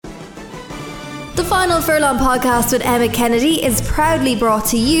The Final Furlong podcast with Emma Kennedy is proudly brought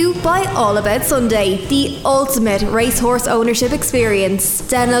to you by All About Sunday, the ultimate racehorse ownership experience.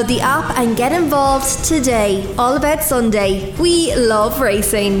 Download the app and get involved today. All About Sunday. We love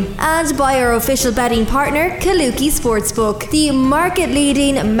racing. And by our official betting partner, Kaluki Sportsbook, the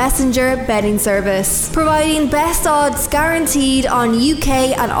market-leading messenger betting service, providing best odds guaranteed on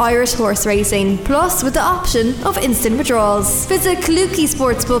UK and Irish horse racing, plus with the option of instant withdrawals. Visit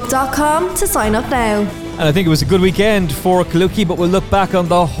kalukisportsbook.com to sign up now. And I think it was a good weekend for Kaluki, but we'll look back on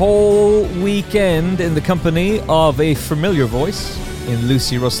the whole weekend in the company of a familiar voice in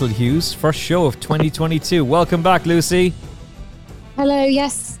Lucy Russell-Hughes. First show of 2022. Welcome back, Lucy. Hello,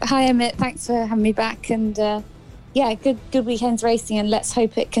 yes. Hi, Emmett. Thanks for having me back. And good weekend's racing, and let's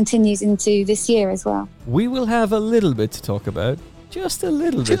hope it continues into this year as well. We will have a little bit to talk about, just a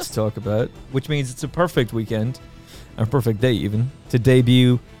little bit to talk about, which means it's a perfect weekend, and a perfect day even, to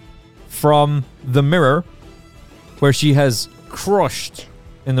debut from the Mirror, where she has crushed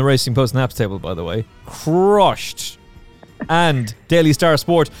in the Racing Post Naps table, by the way. Crushed. And Daily Star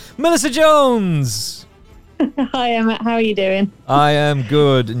Sport, Melissa Jones. Hi, Emma. How are you doing? I am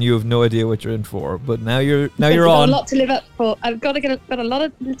good, and you have no idea what you're in for. But now you're on. I've got a lot to live up for. I've got a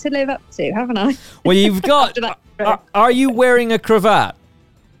lot to live up to, haven't I? Well, you've got. Are you wearing a cravat?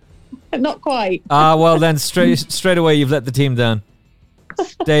 Not quite. Well then, straight away you've let the team down.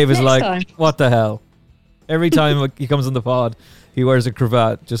 Dave is like, time. What the hell? Every time he comes on the pod, he wears a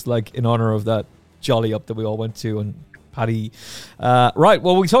cravat, just like in honor of that jolly up that we all went to. And Paddy, right?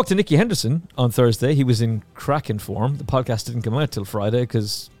 Well, we talked to Nicky Henderson on Thursday. He was in cracking form. The podcast didn't come out till Friday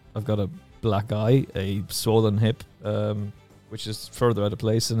because I've got a black eye, a swollen hip, which is further out of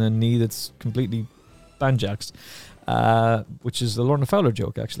place, and a knee that's completely banjaxed. Which is a Lorna Fowler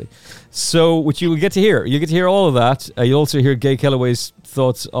joke, actually. So, which you will get to hear. You get to hear all of that. You'll also hear Gay Kellaway's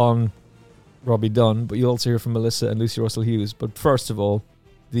thoughts on Robbie Dunn, but you'll also hear from Melissa and Lucy Russell-Hughes. But first of all,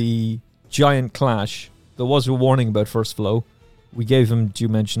 the giant clash. There was a warning about First Flow. We gave him due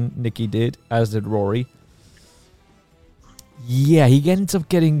mention. Nicky did, as did Rory. Yeah, he ends up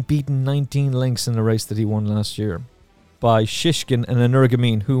getting beaten 19 lengths in the race that he won last year by Shishkin and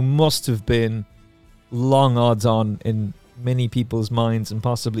Energumene, who must have been long odds on in many people's minds and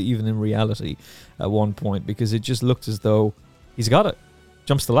possibly even in reality at one point, because it just looked as though he's got it.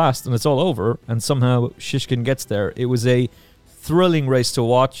 Jumps the last and it's all over, and somehow Shishkin gets there. It was a thrilling race to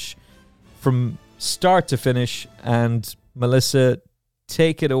watch from start to finish. And Melissa,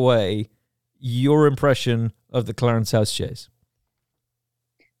 take it away. Your impression of the Clarence House Chase.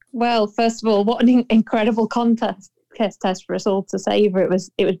 Well, first of all, what an incredible contest test for us all to savour. It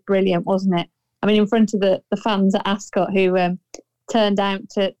was brilliant, wasn't it? I mean, in front of the fans at Ascot who turned out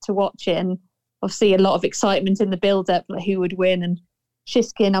to watch it, and obviously a lot of excitement in the build-up, like who would win. And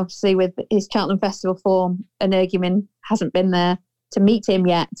Shishkin, obviously, with his Cheltenham Festival form, Energumene hasn't been there to meet him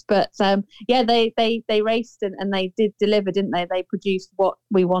yet. But they raced and they did deliver, didn't they? They produced what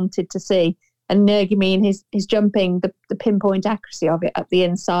we wanted to see. And Energumene, his jumping, the pinpoint accuracy of it up the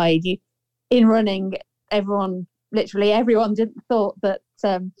inside. In running, literally everyone thought that.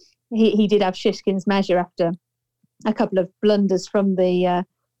 He did have Shishkin's measure after a couple of blunders from the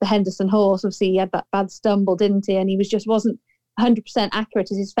Henderson horse. Obviously, he had that bad stumble, didn't he? And he wasn't 100%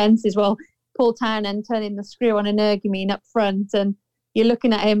 accurate as his fences. Well, Paul Townend turning the screw on Energumene up front, and you're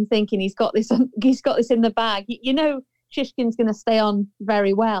looking at him thinking he's got this in the bag. You know, Shishkin's going to stay on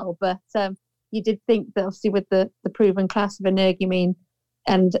very well, but you did think that obviously with the proven class of Energumene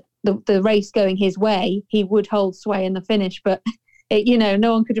and the race going his way, he would hold sway in the finish, but.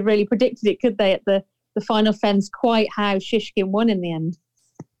 No one could have really predicted it, could they, at the final fence, quite how Shishkin won in the end.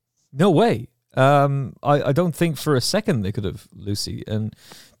 No way. I don't think for a second they could have, Lucy. And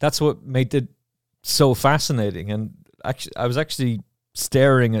that's what made it so fascinating. And actually, I was actually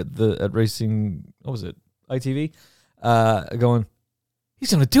staring at Racing, what was it, ITV, going,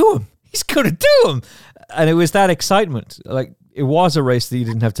 he's going to do him. He's going to do him. And it was that excitement. Like, it was a race that you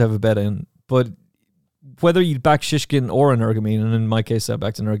didn't have to have a bet in, but whether you'd back Shishkin or Energumene, and in my case I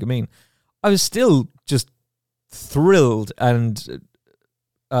backed Energumene, I was still just thrilled and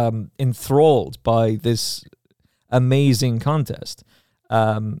enthralled by this amazing contest.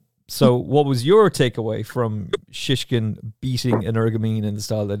 So what was your takeaway from Shishkin beating Energumene in the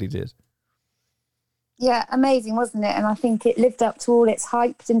style that he did? Yeah, amazing, wasn't it? And I think it lived up to all its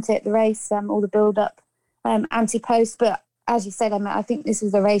hype, didn't it, the race, all the build-up, anti-post, but as you said, Emma, I think this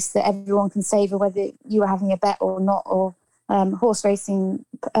is a race that everyone can savour, whether you were having a bet or not, or horse racing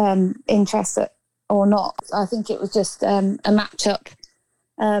interest or not. I think it was just a match-up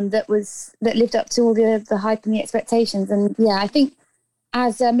that lived up to all the hype and the expectations. And yeah, I think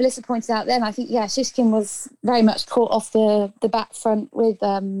as Melissa pointed out then, I think, Shishkin was very much caught off the back front with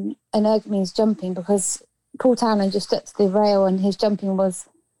Energumene's jumping, because Paul Townend just stuck to the rail and his jumping was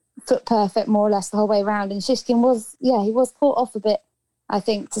foot perfect more or less the whole way around. And Shishkin was, he was caught off a bit, I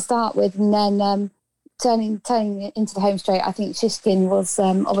think, to start with. And then turning it into the home straight, I think Shishkin was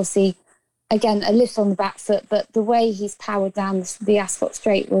obviously, again, a lift on the back foot, but the way he's powered down the Ascot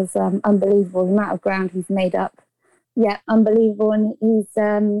Straight was unbelievable. The amount of ground he's made up, unbelievable. And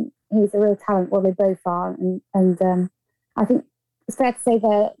he's a real talent. Well, they both are, and I think it's fair to say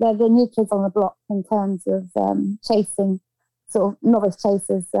they're the new kids on the block in terms of chasing, sort of novice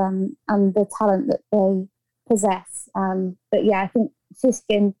chasers, and the talent that they possess. But I think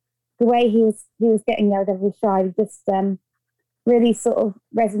Shishkin, the way he was getting there with every stride, just really sort of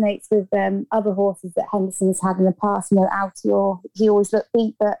resonates with other horses that Henderson's had in the past. Altior, he always looked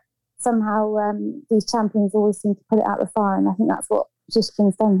beat, but somehow these champions always seem to put it out the fire, and I think that's what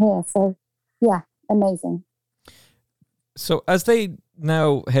Shishkin's done here. So, amazing. So as they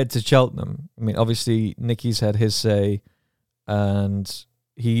now head to Cheltenham, I mean, obviously Nicky's had his say, and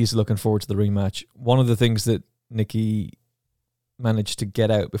he's looking forward to the rematch. One of the things that Nicky managed to get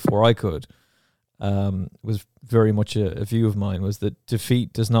out before I could was very much a view of mine, was that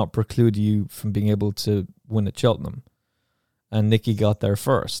defeat does not preclude you from being able to win at Cheltenham. And Nicky got there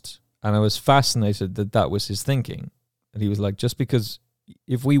first. And I was fascinated that was his thinking. And he was like, just because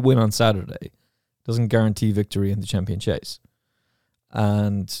if we win on Saturday, doesn't guarantee victory in the champion chase.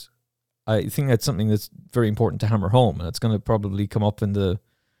 And I think that's something that's very important to hammer home. And it's going to probably come up in the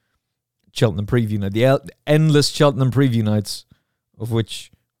Cheltenham preview night, the endless Cheltenham preview nights, of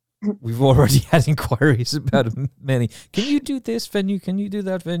which we've already had inquiries about many. Can you do this venue? Can you do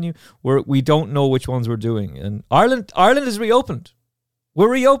that venue? Where we don't know which ones we're doing. And Ireland is reopened. We're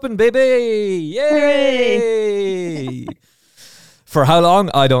reopened, baby! Yay! For how long?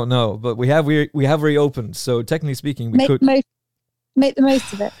 I don't know, but we have reopened. So technically speaking, we could make the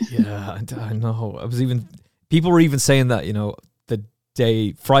most of it. Yeah, I know. People were even saying that, the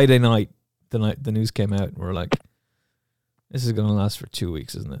day Friday night, the night the news came out, and we're like, this is going to last for 2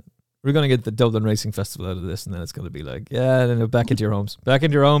 weeks, isn't it? We're going to get the Dublin Racing Festival out of this, and then it's going to be like, then back into your homes. Back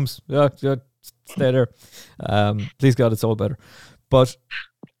into your homes. Yeah, stay there. Please God, it's all better. But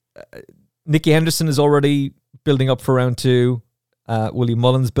Nicky Henderson is already building up for round 2. Willie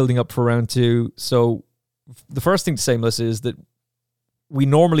Mullins building up for round 2. So the first thing to say, Melissa, is that we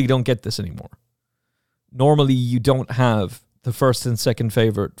normally don't get this anymore. Normally, you don't have the first and second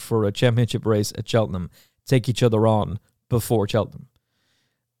favourite for a championship race at Cheltenham take each other on before Cheltenham.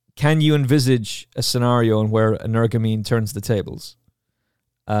 Can you envisage a scenario in where Energumene turns the tables?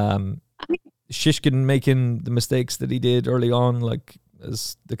 Shishkin making the mistakes that he did early on, like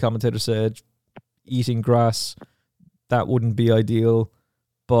as the commentator said, eating grass, that wouldn't be ideal.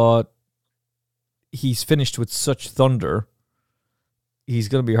 But he's finished with such thunder, he's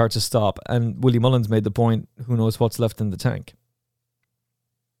going to be hard to stop. And Willie Mullins made the point, who knows what's left in the tank.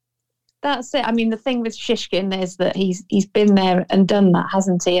 That's it. I mean, the thing with Shishkin is that he's been there and done that,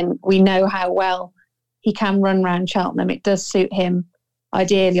 hasn't he? And we know how well he can run around Cheltenham. It does suit him.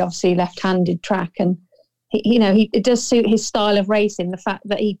 Ideally, obviously, left-handed track, and it does suit his style of racing. The fact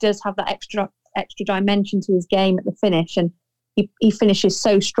that he does have that extra dimension to his game at the finish, and he finishes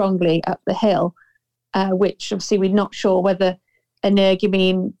so strongly up the hill, which obviously we're not sure whether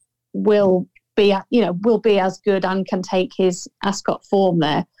Energumene will be as good and can take his Ascot form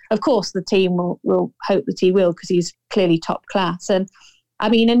there. Of course, the team will hope that he will, because he's clearly top class. And I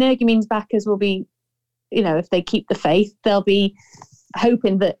mean, Energumene's backers will be, if they keep the faith, they'll be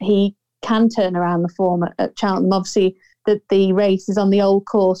hoping that he can turn around the form at Cheltenham. Obviously, the race is on the old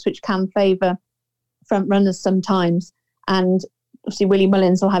course, which can favour front runners sometimes. And obviously, Willie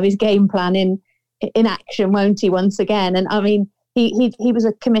Mullins will have his game plan in action, won't he? Once again, and I mean, he was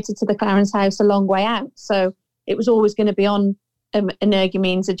committed to the Clarence House a long way out, so it was always going to be on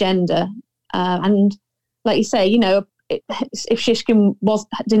Energumene's agenda. And like you say, if Shishkin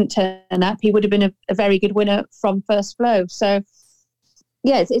didn't turn up, he would have been a very good winner from first flow. So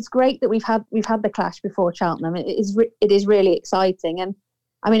yeah, it's great that we've had the clash before Cheltenham. It is really exciting. And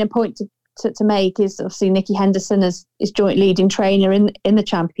I mean, a point to make is obviously Nicky Henderson is joint leading trainer in the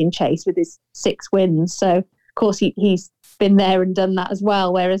champion chase with his 6 wins. So of course he's been there and done that as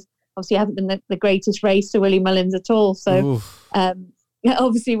well. Whereas obviously it hasn't been the greatest race to Willie Mullins at all. So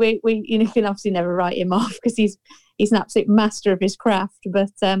obviously we can obviously never write him off, because he's an absolute master of his craft.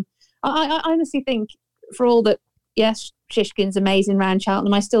 But I honestly think, for all that, yes, Shishkin's amazing round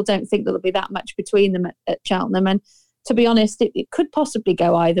Cheltenham, I still don't think there'll be that much between them at Cheltenham. And to be honest, it could possibly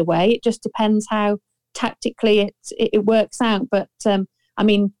go either way. It just depends how tactically it works out. But I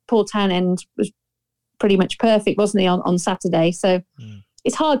mean, Paul Townend was pretty much perfect, wasn't he, on Saturday? So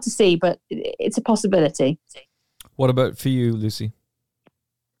it's hard to see, but it's a possibility. What about for you, Lucy?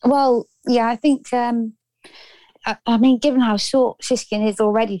 Well, yeah, I think, I mean, given how short Shishkin is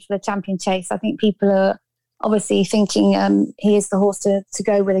already for the champion chase, I think people are obviously thinking he is the horse to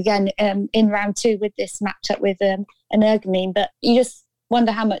go with again in round 2 with this matchup with Energumene. But you just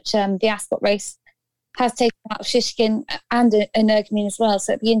wonder how much the Ascot race has taken out of Shishkin and Energumene as well.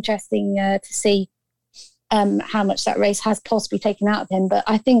 So it'd be interesting to see how much that race has possibly taken out of him. But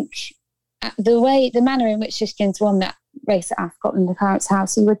I think the manner in which Shishkin's won that race at Ascot in the Clarence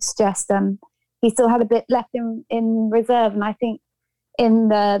House, you would suggest he still had a bit left in reserve. And I think in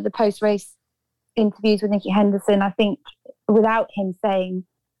the post-race interviews with Nicky Henderson, I think without him saying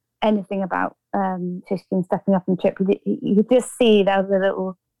anything about Shishkin stepping up and trip, you could just see there was a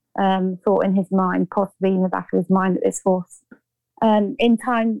little thought in his mind, possibly in the back of his mind, that this horse in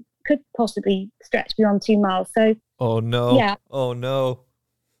time could possibly stretch beyond 2 miles. So, oh no, yeah. Oh no,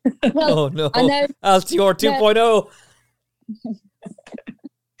 well, oh no, I know, Altior 2.0.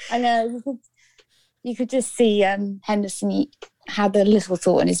 I know. You could just see Henderson, he had a little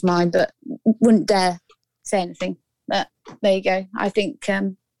thought in his mind, but wouldn't dare say anything. But there you go. I think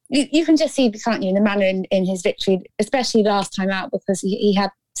you can just see, can't you, in the manner in his victory, especially last time out, because he had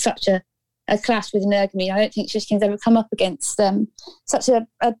such a clash with Energumene. I don't think Shishkin's ever come up against such a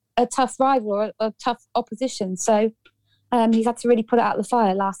tough rival or a tough opposition. So he's had to really put it out of the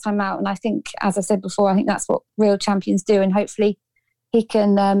fire last time out. And I think, as I said before, I think that's what real champions do. And hopefully he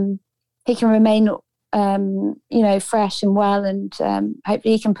can remain fresh and well, and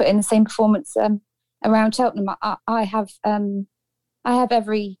hopefully he can put in the same performance around Cheltenham. I have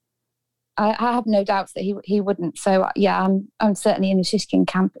no doubts that he wouldn't. So yeah, I'm certainly in the Shishkin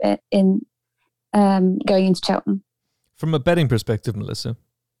camp in going into Cheltenham. From a betting perspective, Melissa,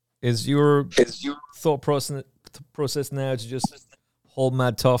 is your thought process now to just hold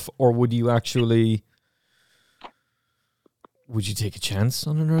mad tough, or would you take a chance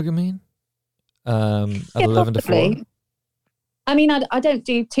on Energumene at 11 to 4? I mean, I don't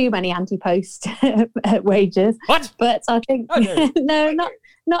do too many anti-post wagers. What? But I think no,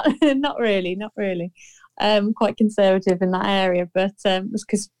 not really. Quite conservative in that area, but it's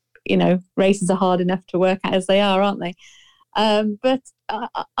because races are hard enough to work out as they are, aren't they? But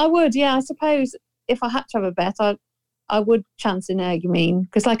I would, yeah. I suppose if I had to have a bet, I would chance Energumene,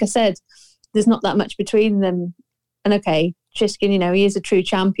 because, like I said, there's not that much between them. And okay, Shishkin, he is a true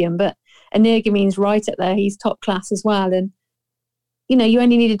champion, but Energumene's right up there. He's top class as well, and you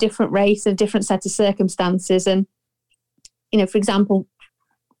only need a different race, a different set of circumstances. And, for example,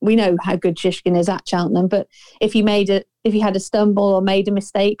 we know how good Shishkin is at Cheltenham, but if he had a stumble or made a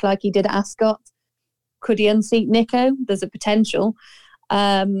mistake like he did at Ascot, could he unseat Nico? There's a potential.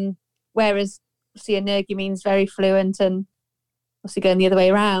 Whereas, see, Energumene's very fluent and obviously going the other way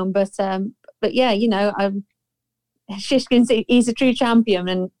around. But yeah, Shishkin's, he's a true champion,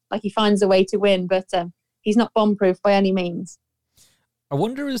 and he finds a way to win, but he's not bomb-proof by any means. I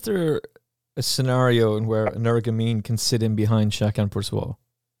wonder, is there a scenario in where Energumene can sit in behind Shishkin Poursois?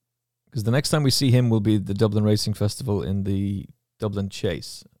 Because the next time we see him will be the Dublin Racing Festival in the Dublin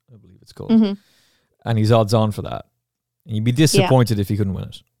Chase, I believe it's called. Mm-hmm. And he's odds on for that. And you'd be disappointed if he couldn't win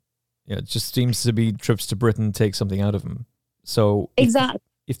it. Yeah, it just seems to be trips to Britain take something out of him. So exactly,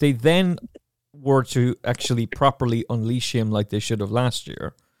 if they then were to actually properly unleash him like they should have last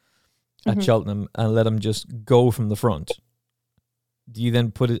year at Cheltenham and let him just go from the front, do you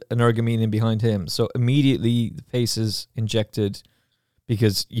then put Energumene in behind him? So immediately the pace is injected,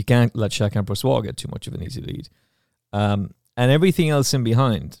 because you can't let Shishkin Poursois get too much of an easy lead. And everything else in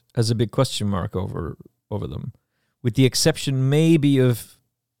behind has a big question mark over them, with the exception maybe of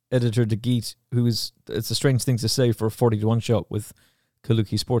Editor De Geet, it's a strange thing to say for a 40-1 shot with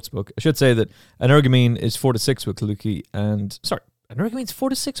Kaluki Sportsbook. I should say that Energumene is 4-6 with Kaluki, Energumene's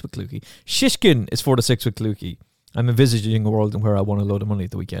 4-6 with Kaluki. Shishkin is 4-6 with Kaluki. I'm envisaging a world in where I won a load of money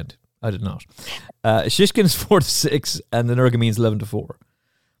at the weekend. I did not. Shishkin is 4-6 and Energumene's 11-4.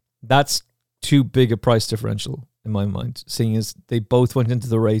 That's too big a price differential in my mind, seeing as they both went into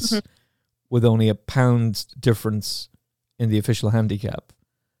the race with only a £1 difference in the official handicap.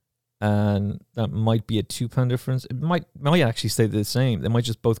 And that might be a £2 difference. It might actually stay the same. They might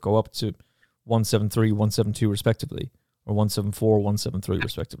just both go up to 173, 172 respectively, or 174, 173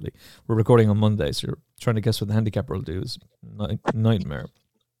 respectively. We're recording on Monday, so you're trying to guess what the handicapper will do is a nightmare.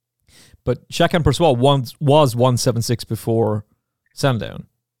 But Shishkin Poursois was 176 before Sandown,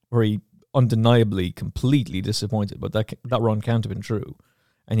 where he undeniably completely disappointed, but that run can't have been true,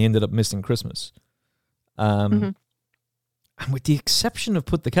 and he ended up missing Christmas. And with the exception of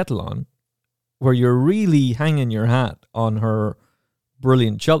Put the Kettle On, where you're really hanging your hat on her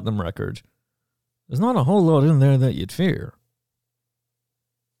brilliant Cheltenham record, there's not a whole lot in there that you'd fear.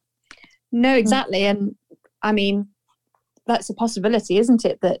 No, exactly. And I mean, that's a possibility, isn't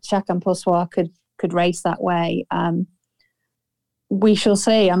it, that Shishkin Possoir could race that way? We shall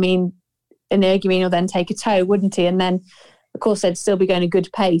see. I mean, Energumene will then take a toe, wouldn't he? And then, of course, they'd still be going a good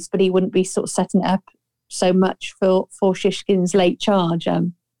pace, but he wouldn't be sort of setting it up so much for Shishkin's late charge. Yeah,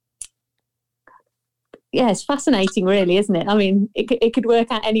 it's fascinating, really, isn't it? I mean, it could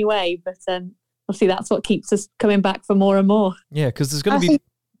work out any way, but obviously that's what keeps us coming back for more and more. Yeah, because there's going to be...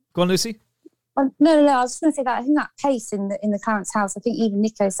 Go on, Lucy. No. I was just going to say that I think that pace in the Clarence House, I think even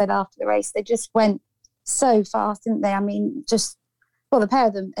Nico said after the race, they just went so fast, didn't they? I mean, the pair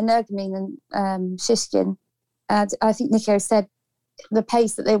of them, Energumene and Shishkin, I think Nico said the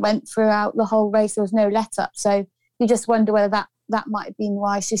pace that they went throughout the whole race, there was no let-up. So you just wonder whether that might have been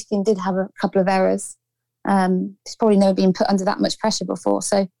why Shishkin did have a couple of errors. He's probably never been put under that much pressure before.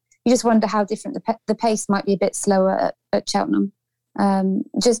 So you just wonder how different the pace might be a bit slower at Cheltenham.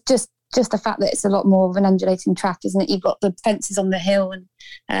 Just the fact that it's a lot more of an undulating track, isn't it? You've got the fences on the hill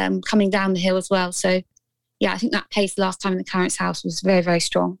and coming down the hill as well. So, yeah, I think that pace last time in the Clarence House was very, very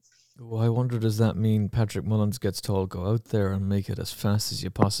strong. Well, I wonder, does that mean Patrick Mullins gets told, go out there and make it as fast as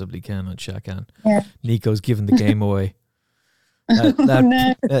you possibly can on Shishkin? Yeah. Nico's giving the game away.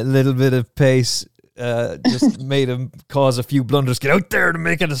 That little bit of pace just made him cause a few blunders. Get out there to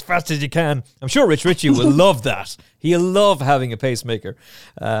make it as fast as you can. I'm sure Rich Ritchie will love that. He'll love having a pacemaker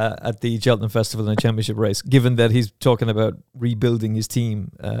at the Cheltenham Festival in a championship race, given that he's talking about rebuilding his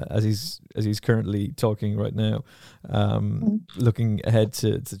team as he's currently talking right now, looking ahead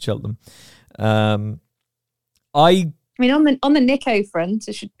to Cheltenham. I mean, on the Nico front,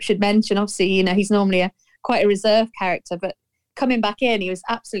 I should mention, obviously, you know, he's normally quite a reserved character, but coming back in, he was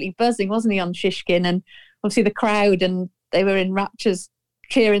absolutely buzzing, wasn't he, on Shishkin? And obviously the crowd, and they were in raptures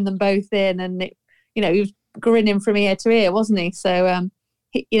cheering them both in, and he was grinning from ear to ear, wasn't he? So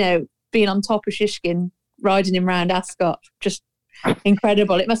being on top of Shishkin, riding him round Ascot, just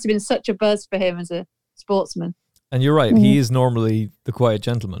incredible. It must have been such a buzz for him as a sportsman. And you're right, he is normally the quiet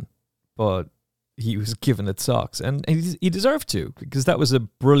gentleman, but he was given it socks, and he deserved to, because that was a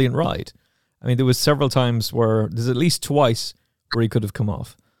brilliant ride. I mean, there was several times there's at least twice where he could have come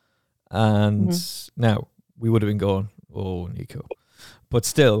off. And now we would have been going, oh, Nico. But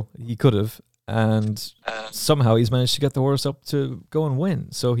still, he could have. And somehow he's managed to get the horse up to go and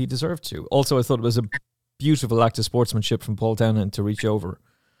win. So he deserved to. Also, I thought it was a beautiful act of sportsmanship from Paul Townend to reach over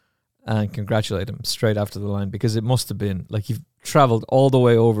and congratulate him straight after the line, because it must have been like you've travelled all the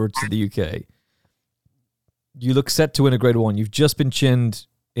way over to the UK. You look set to win a Grade 1. You've just been chinned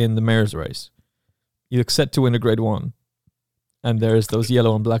in the mayor's race. You look set to win a Grade 1. And there's those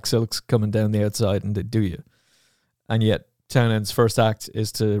yellow and black silks coming down the outside, and they do you. And yet Townend's first act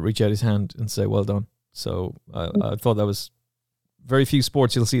is to reach out his hand and say, well done. So I thought that was very few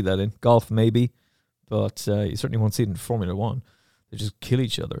sports you'll see that in. Golf, maybe, but you certainly won't see it in Formula 1. They just kill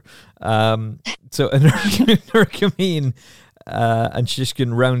each other. So Energumene and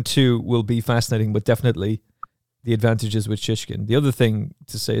Shishkin round 2 will be fascinating, but definitely the advantages with Shishkin. The other thing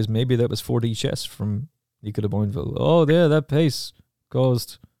to say is maybe that was 4D chess from Nico de Boinville. Oh, yeah, that pace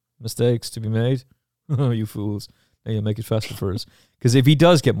caused mistakes to be made. Oh, you fools. Now you'll make it faster for us. Because if he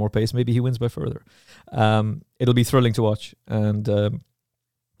does get more pace, maybe he wins by further. It'll be thrilling to watch. And,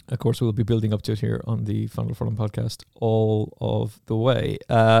 of course, we'll be building up to it here on the Final Furlong podcast all of the way.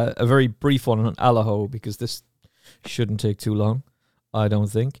 A very brief one on Allaho, because this shouldn't take too long, I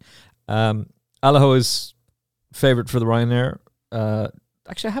don't think. Allaho is favourite for the Ryanair.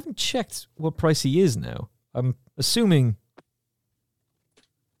 Actually, I haven't checked what price he is now. I'm assuming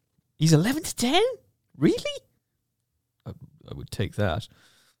he's 11 to 10? Really? I would take that.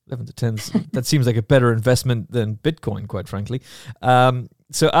 11 to 10, that seems like a better investment than Bitcoin, quite frankly.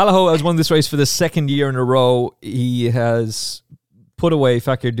 So Allaho has won this race for the second year in a row. He has put away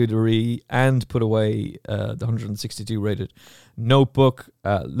Fakir Duderie and put away the 162 rated Notebook.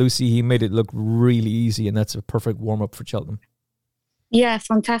 Lucy, he made it look really easy, and that's a perfect warm-up for Cheltenham. Yeah,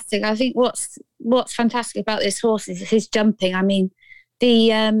 fantastic. I think what's fantastic about this horse is his jumping. I mean,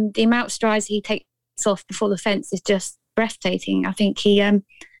 the amount of strides he takes off before the fence is just breathtaking. I think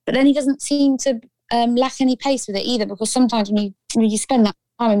but then he doesn't seem to lack any pace with it either, because sometimes when you spend that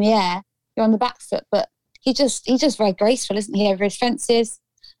time in the air, you're on the back foot. But he's just very graceful, isn't he, over his fences?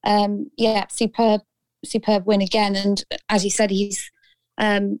 Superb win again. And as you said, he's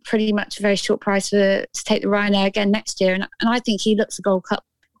pretty much a very short price to take the Ryanair again next year. And I think he looks a Gold Cup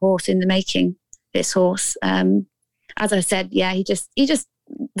horse in the making, this horse. And as I said, yeah, he just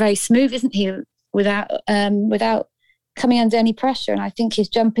very smooth, isn't he? Without coming under any pressure. And I think his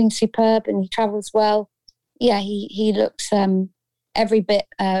jumping's superb and he travels well. Yeah, he looks every bit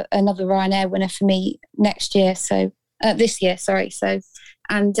another Ryanair winner for me next year. So this year, sorry. So,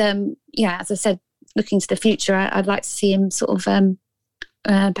 and yeah, as I said, looking to the future, I'd like to see him sort of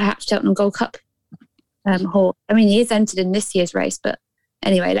perhaps Cheltenham Gold Cup horse. I mean, he is entered in this year's race, but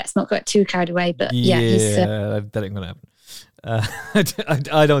anyway, let's not get too carried away. But yeah, he's, that ain't going to happen.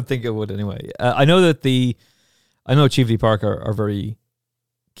 I don't think it would anyway. I know that Cheveley Park are very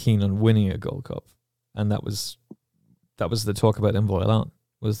keen on winning a Gold Cup, and that was the talk about Envoy Alon,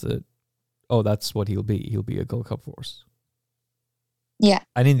 was that, oh, that's what he'll be. He'll be a Gold Cup horse. Yeah.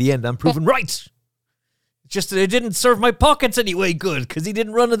 And in the end, I'm proven right. Just that it didn't serve my pockets anyway good, because he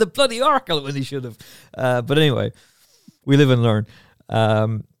didn't run to the bloody Arkle when he should have. But anyway, we live and learn.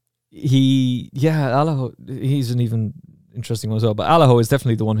 Allaho, he's an even interesting one as well. But Allaho is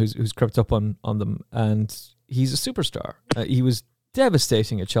definitely the one who's crept up on them, and he's a superstar. He was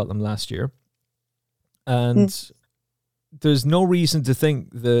devastating at Cheltenham last year, and there's no reason to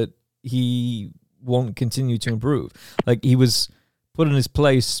think that he won't continue to improve. Like, he was put in his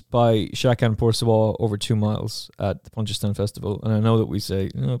place by Shishkin Poursuois over 2 miles at the Punchestown Festival. And I know that we say,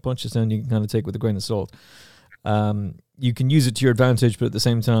 Punchestown you can kind of take with a grain of salt. You can use it to your advantage, but at the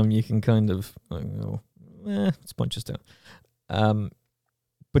same time you can kind of, it's Punchestown.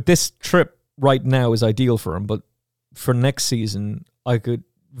 But this trip right now is ideal for him. But for next season, I could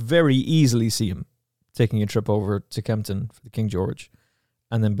very easily see him taking a trip over to Kempton for the King George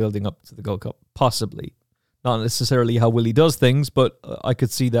and then building up to the Gold Cup, possibly. Not necessarily how Willie does things, but I could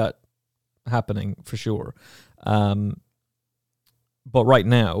see that happening for sure. But right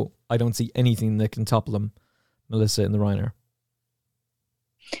now, I don't see anything that can topple him, Melissa, in the Ryanair.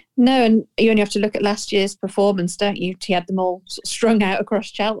 No, and you only have to look at last year's performance, don't you? He had them all sort of strung out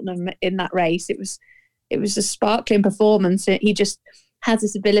across Cheltenham in that race. It was a sparkling performance. He just has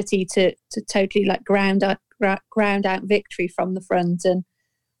this ability to totally like ground out victory from the front, and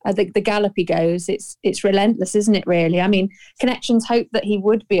the gallop he goes, it's relentless, isn't it, really? I mean, Connections hoped that he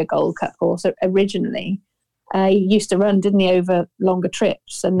would be a Gold Cup horse originally. He used to run, didn't he, over longer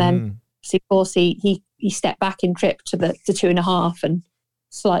trips, and then of course he stepped back in trip to 2.5 and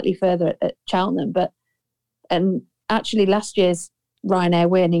slightly further at Cheltenham. And actually last year's Ryanair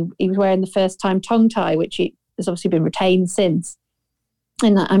win, he was wearing the first time tongue tie, which he has obviously been retained since.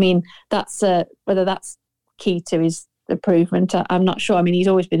 And I mean, that's whether that's key to his improvement, I'm not sure. I mean, he's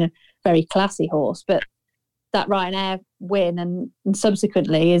always been a very classy horse, but that Ryanair win and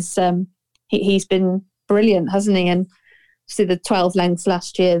subsequently is he's been brilliant, hasn't he? And see the 12 lengths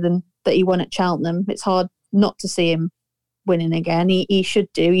last year that he won at Cheltenham, it's hard not to see him winning again. He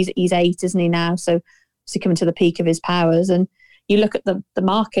should do. He's 8, isn't he now? So coming to the peak of his powers, and you look at the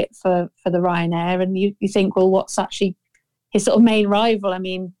market for the Ryanair and you think, well, what's actually his sort of main rival? I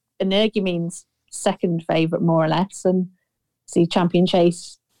mean, Energumene's second favourite, more or less, and see Champion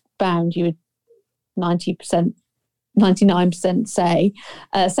Chase bound, you would 99% say.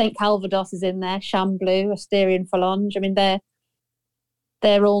 St Calvados is in there, Chamblou, Asterion Phalange. I mean,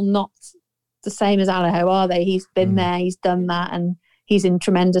 they're all not the same as Allaho, are they? He's been there, he's done that, and he's in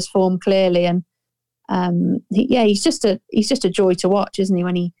tremendous form clearly. And he's just a joy to watch, isn't he?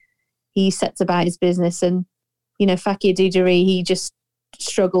 When he sets about his business, and Fakir Duderi, he just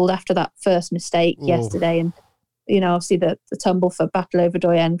struggled after that first mistake yesterday, and obviously the tumble for Battle Over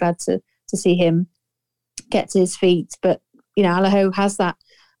Doyen. Glad to see him get to his feet, but Allaho has that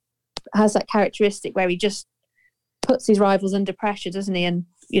characteristic where he just puts his rivals under pressure, doesn't he? And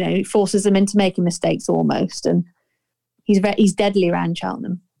he forces them into making mistakes almost, and he's deadly around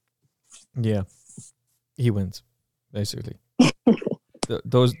Cheltenham. Yeah, he wins basically.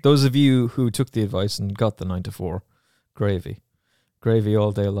 Those of you who took the advice and got the 9-4, gravy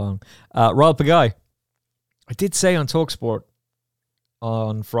all day long. Royal Pagaille. I did say on TalkSport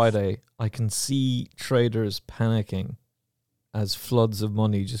on Friday, I can see traders panicking as floods of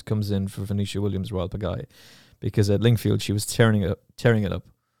money just comes in for Venetia Williams Royal Pagaille, because at Lingfield she was tearing it up.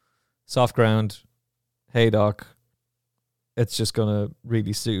 Soft ground, haydock. It's just going to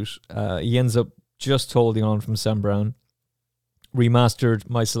really suit. He ends up just holding on from Sam Brown. Remastered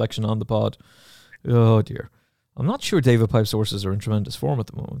my selection on the pod. Oh dear. I'm not sure David Pipe's horses are in tremendous form at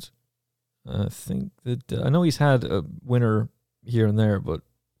the moment. I think that I know he's had a winner here and there, but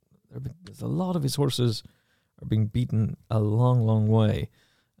there's a lot of his horses are being beaten a long, long way.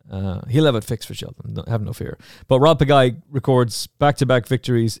 He'll have it fixed for Cheltenham, have no fear. But Royal Pagaille records back-to-back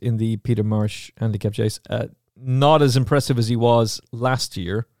victories in the Peter Marsh handicap chase. Not as impressive as he was last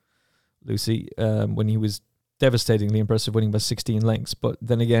year, Lucy, when he was devastatingly impressive, winning by 16 lengths. But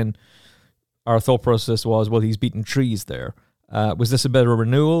then again, our thought process was, well, he's beaten trees there. Was this a better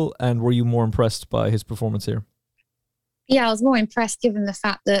renewal, and were you more impressed by his performance here? Yeah, I was more impressed given the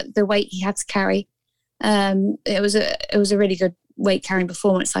fact that the weight he had to carry. It was a really good weight carrying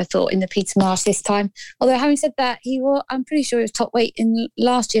performance, I thought, in the Peter Marsh this time. Although having said that, I'm pretty sure he was top weight in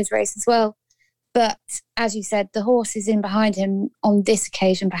last year's race as well. But as you said, the horses in behind him on this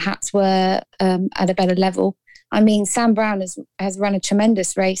occasion perhaps were at a better level. I mean, Sam Brown has run a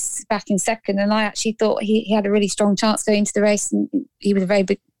tremendous race back in second, and I actually thought he had a really strong chance going into the race, and he was a very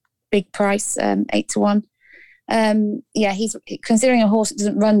big price, 8-1. Yeah, he's considering a horse that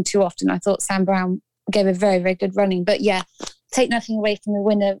doesn't run too often. I thought Sam Brown gave a very, very good running. But yeah, take nothing away from the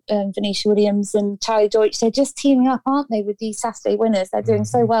winner, Venetia Williams and Charlie Deutsch. They're just teaming up, aren't they, with these Saturday winners? They're doing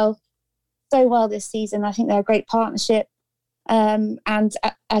so well this season. I think they're a great partnership. And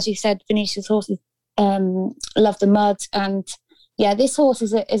as you said, Venetia's horses love the mud. And yeah, this horse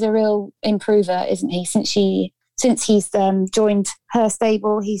is a real improver, isn't he? Since he's joined her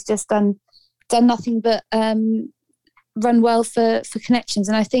stable, he's just done nothing but run well for connections.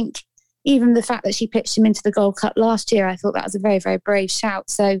 And I think even the fact that she pitched him into the Gold Cup last year, I thought that was a very, very brave shout.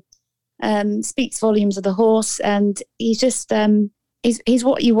 So speaks volumes of the horse, and he's just he's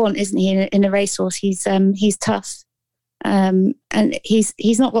what you want, isn't he, in a racehorse? He's tough, and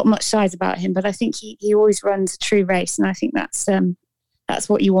he's not got much size about him, but I think he always runs a true race, and I think that's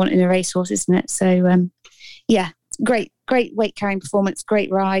what you want in a racehorse, isn't it? So yeah, great weight carrying performance,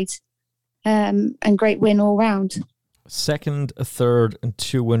 great ride, and great win all round. Second, a third, and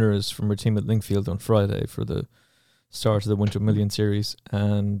 2 winners from her team at Lingfield on Friday for the start of the Winter Million Series.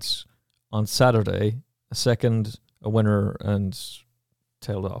 And on Saturday, a second, a winner, and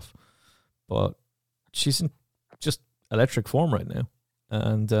tailed off. But she's in just electric form right now.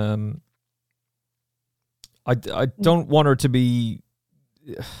 And I don't want her to be...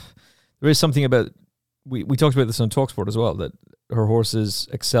 There is something about... We talked about this on TalkSport as well, that her horses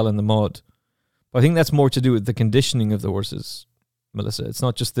excel in the mud. But I think that's more to do with the conditioning of the horses, Melissa. It's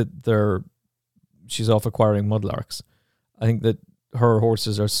not just that she's off acquiring mudlarks. I think that her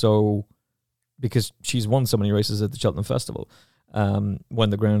horses are so, because she's won so many races at the Cheltenham Festival,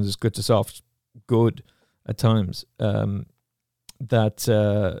 when the ground is good to soft, good at times,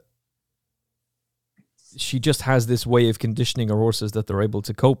 that she just has this way of conditioning her horses that they're able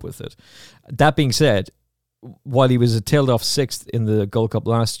to cope with it. That being said, while he was tailed off 6th in the Gold Cup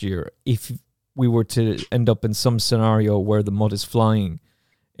last year, if we were to end up in some scenario where the mud is flying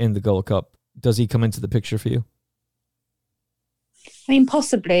in the Gold Cup, does he come into the picture for you? I mean,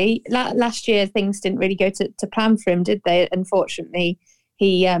 possibly. Last year, things didn't really go to plan for him, did they? Unfortunately,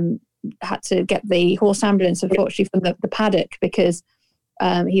 he had to get the horse ambulance, unfortunately, from the paddock, because he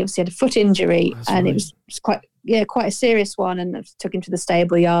obviously had a foot injury. That's and right. It was quite a serious one, and took him to the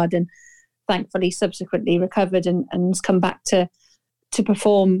stable yard, and thankfully subsequently recovered and has come back to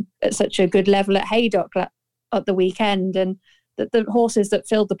perform at such a good level at Haydock at the weekend. And the horses that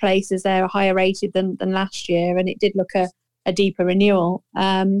filled the places there are higher rated than last year, and it did look a deeper renewal.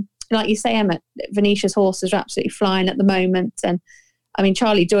 Like you say, Emma, Venetia's horses are absolutely flying at the moment. And I mean,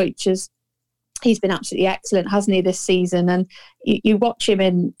 Charlie Deutsch he's been absolutely excellent, hasn't he, this season? And you watch him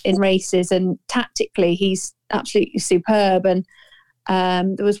in races, and tactically he's absolutely superb. And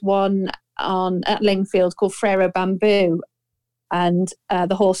there was one at Lingfield called Frero Bamboo, and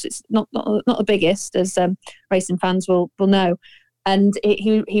the horse, it's not the biggest, as racing fans will know. And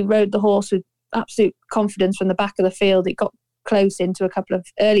he rode the horse with absolute confidence from the back of the field. It got close into a couple of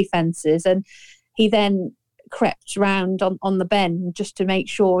early fences, and he then crept round on the bend just to make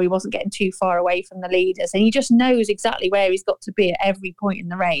sure he wasn't getting too far away from the leaders. And he just knows exactly where he's got to be at every point in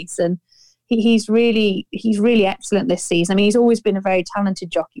the race. And he's really excellent this season. I mean, he's always been a very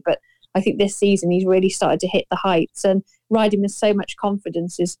talented jockey, but I think this season he's really started to hit the heights, and riding with so much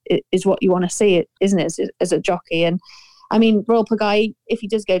confidence is what you want to see, isn't it, as a jockey? And I mean, Royal Pagaille, if he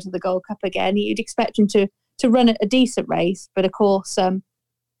does go to the Gold Cup again, you'd expect him to run a decent race, but of course,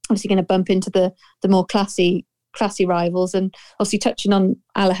 obviously going to bump into the more classy rivals. And obviously, touching on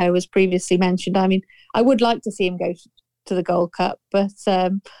Allaho, as previously mentioned, I mean, I would like to see him go to the Gold Cup, but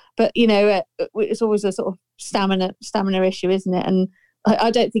you know, it's always a sort of stamina issue, isn't it? And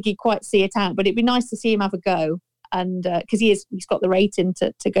I don't think he'd quite see it out, but it'd be nice to see him have a go, and because he's got the rating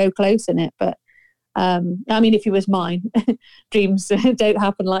to go close in it. But I mean, if he was mine, dreams don't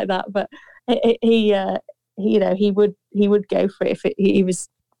happen like that. But he would go for it if he was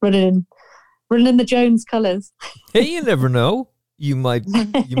running in the Jones colours. Hey, you never know. You might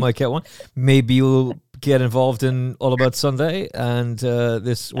get one. Maybe you'll get involved in All About Sunday, and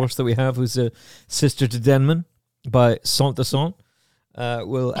this horse that we have, who's a sister to Denman, by Saint-Desault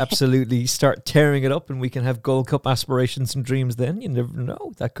will absolutely start tearing it up, and we can have Gold Cup aspirations and dreams then. You never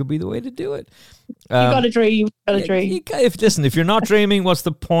know. That could be the way to do it. You got to dream. Dream. If you're not dreaming, what's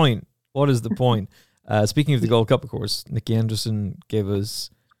the point? What is the point? Speaking of the Gold Cup, of course, Nicky Anderson gave us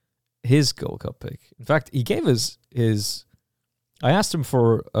his Gold Cup pick. In fact, he gave us his... I asked him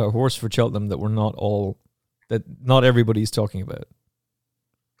for a horse for Cheltenham that not everybody's talking about.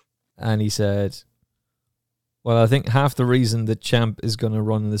 And he said, well, I think half the reason that Champ is going to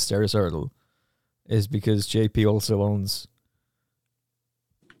run the Stairs Hurdle is because JP also owns...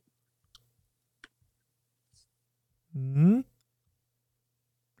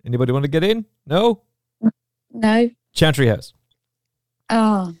 Anybody want to get in? No? No. Chantry House.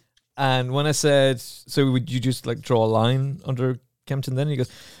 Oh. And when I said, so would you just like draw a line under Kempton then? He goes,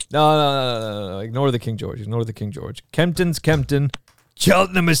 no, ignore the King George. Kempton's Kempton.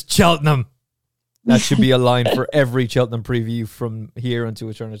 Cheltenham is Cheltenham. That should be a line for every Cheltenham preview from here into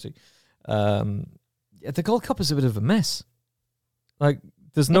eternity. The Gold Cup is a bit of a mess. Like,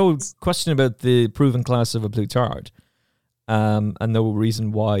 there's no question about the proven class of a Plutard. And no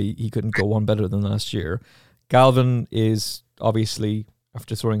reason why he couldn't go one better than last year. Galvin is obviously,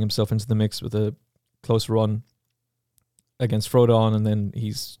 after throwing himself into the mix with a close run against Frodon, and then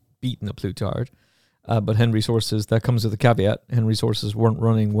he's beaten a Plutard. But Henry's horses, that comes with a caveat. Henry's horses weren't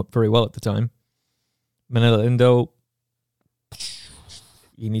running very well at the time. Manila Indo,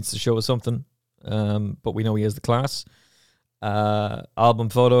 he needs to show us something. But we know he has the class. Album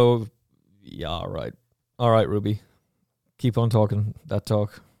Photo, yeah, all right. All right, Ruby. Keep on talking that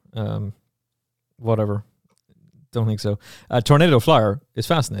talk. Whatever. Don't think so. Tornado Flyer is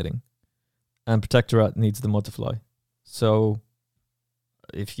fascinating. And Protectorat needs the mud to fly. So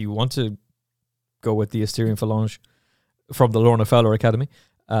if you want to go with the Asterion Phalange from the Lorna Fowler Academy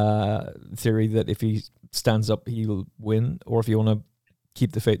theory that if he stands up, he'll win, or if you want to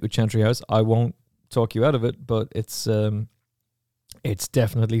keep the faith with Chantry House, I won't talk you out of it, but it's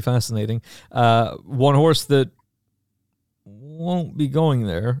definitely fascinating. One horse that won't be going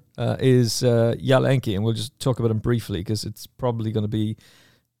there is Yalenki, and we'll just talk about him briefly because it's probably going to be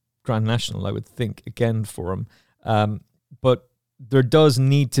Grand National, I would think, again for him. But there does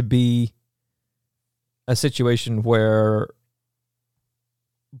need to be a situation where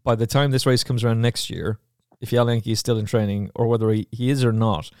by the time this race comes around next year, if Yalenki is still in training, or whether he is or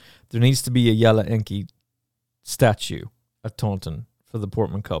not, there needs to be a Yalenki statue at Taunton for the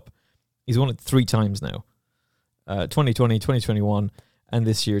Portman Cup. He's won it 3 times now. 2020, 2021, and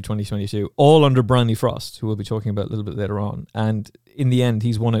this year, 2022, all under Bryony Frost, who we'll be talking about a little bit later on. And in the end,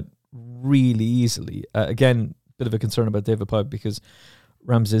 he's won it really easily. Again, bit of a concern about David Pipe because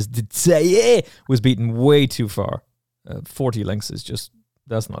Ramses Ditsaye was beaten way too far. 40 lengths is just,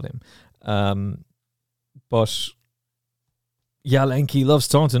 that's not him. But Yalenki loves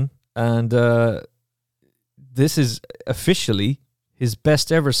Taunton, and this is officially his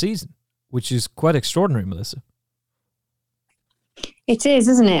best ever season, which is quite extraordinary, Melissa. It is,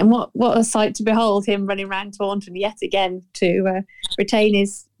 isn't it? And what a sight to behold, him running around Taunton yet again to retain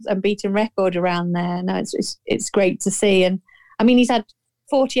his unbeaten record around there. No, it's great to see. And I mean, he's had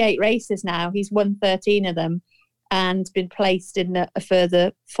 48 races now. He's won 13 of them and been placed in a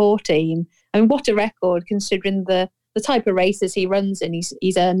further 14. I mean, what a record considering the type of races he runs in.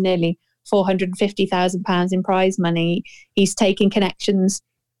 He's earned nearly £450,000 in prize money. He's taken connections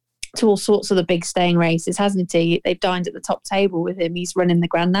to all sorts of the big staying races, hasn't he? They've dined at the top table with him. He's running the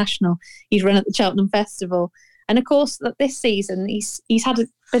Grand National. He's run at the Cheltenham Festival. And of course, this season, he's had a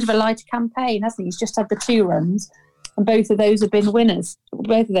bit of a lighter campaign, hasn't he? He's just had the 2 runs, and both of those have been winners.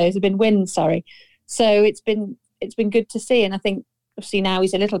 Both of those have been wins, sorry. So it's been good to see. And I think, obviously, now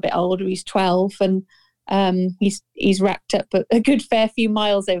he's a little bit older. He's 12, and he's racked up a good fair few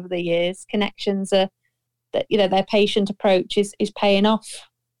miles over the years. Connections are, that their patient approach is paying off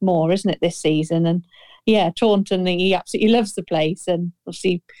more, isn't it, this season? And yeah, Taunton, he absolutely loves the place, and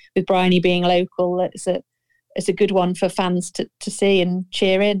obviously with Bryony being local, it's a good one for fans to see and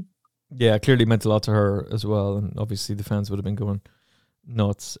cheer in. Yeah, clearly meant a lot to her as well, and obviously the fans would have been going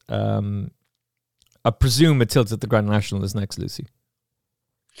nuts. I presume it tilts at the Grand National is next, Lucy.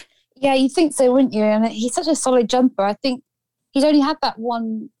 Yeah, you'd think so, wouldn't you? And he's such a solid jumper. I think he's only had that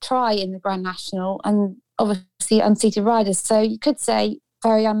one try in the Grand National, and obviously unseated riders, so you could say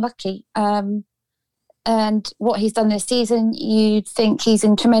very unlucky. And what he's done this season, you'd think he's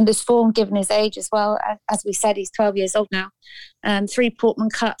in tremendous form given his age as well. As we said, he's 12 years old now. 3 Portman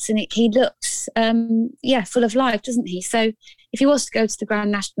Cups, and he looks, full of life, doesn't he? So if he was to go to the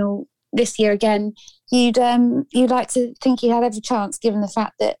Grand National this year again, you'd like to think he had every chance, given the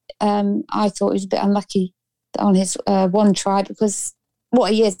fact that I thought he was a bit unlucky on his one try, because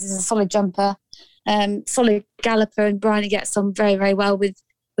what he is a solid jumper, solid galloper, and Bryony gets on very, very well with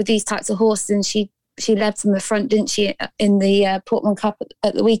these types of horses. And she led from the front, didn't she, in the Portman Cup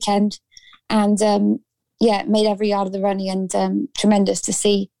at the weekend, and made every yard of the running, and tremendous to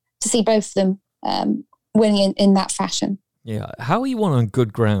see both of them winning in that fashion. Yeah, how he won on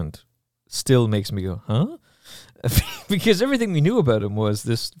good ground still makes me go, huh? Because everything we knew about him was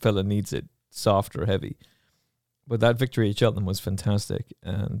this fella needs it soft or heavy. But that victory at Cheltenham was fantastic,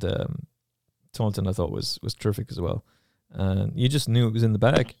 and Taunton I thought was terrific as well. And you just knew it was in the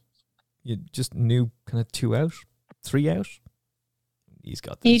bag. You just knew kind of 2 out, 3 out. He's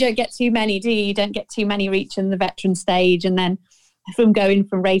got this. You don't get too many, do you? You don't get too many reaching the veteran stage, and then from going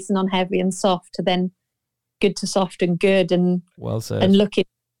from racing on heavy and soft to then good to soft and good, and well said, and looking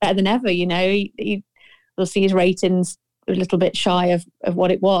better than ever. You know, we'll see his ratings a little bit shy of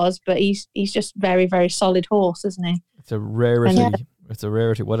what it was, but he's just very, very solid horse, isn't he? It's a rarity. It's a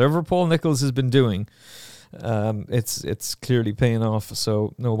rarity. Whatever Paul Nicholls has been doing, it's clearly paying off.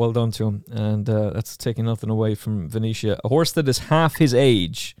 So no, well done to him, and that's taking nothing away from Venetia. A horse that is half his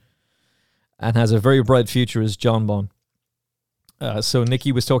age and has a very bright future is John Bon. So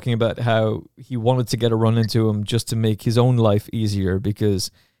Nicky was talking about how he wanted to get a run into him just to make his own life easier, because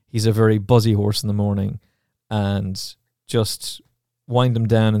he's a very buzzy horse in the morning, and just wind him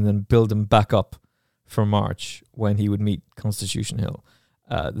down and then build him back up for March when he would meet Constitution Hill.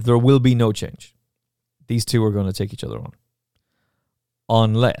 There will be no change. These two are going to take each other on.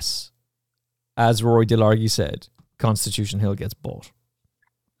 Unless, as Rory Delargy said, Constitution Hill gets bought.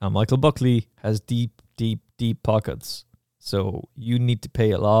 Now, Michael Buckley has deep, deep, deep pockets. So you need to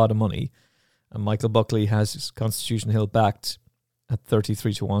pay a lot of money. And Michael Buckley has his Constitution Hill backed at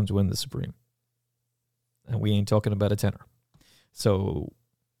 33-1 to win the Supreme. And we ain't talking about a tenner. So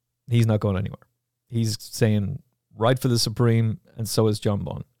he's not going anywhere. He's saying right for the Supreme, and so is John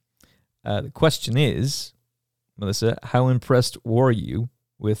Bon. The question is, Melissa, how impressed were you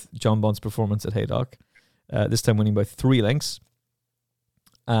with John Bon's performance at Haydock? This time winning by 3 lengths.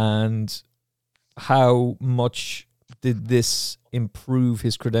 And how much did this improve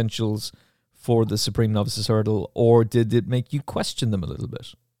his credentials for the Supreme Novices Hurdle, or did it make you question them a little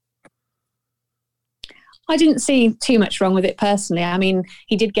bit? I didn't see too much wrong with it personally. I mean,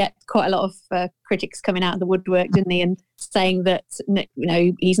 he did get quite a lot of critics coming out of the woodwork, didn't he, and saying that, you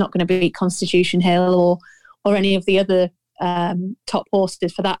know, he's not going to beat Constitution Hill or any of the other top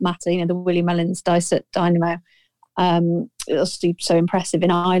horses for that matter. You know, the Willie Mullins Dysart Dynamo, it was so impressive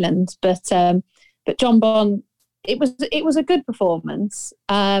in Ireland. But John Bon, it was a good performance.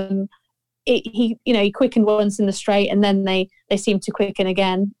 He quickened once in the straight, and then they seemed to quicken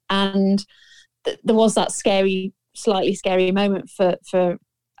again, and there was that slightly scary moment for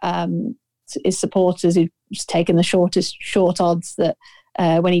his supporters, who've taken the short odds, that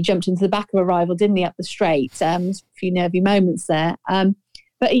when he jumped into the back of a rival, didn't he, up the straight? A few nervy moments there,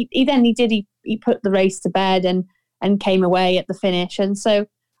 but he put the race to bed and came away at the finish. And so,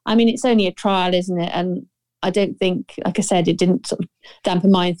 I mean, it's only a trial, isn't it? And I don't think, like I said, it didn't sort of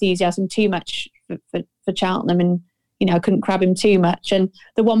dampen my enthusiasm too much for Cheltenham, and, you know, I couldn't crab him too much. And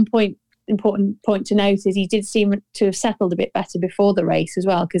the important point to note is he did seem to have settled a bit better before the race as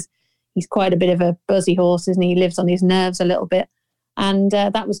well, because he's quite a bit of a buzzy horse, isn't he? He lives on his nerves a little bit, and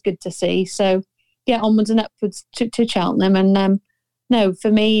that was good to see. So, yeah, onwards and upwards to Cheltenham. And no,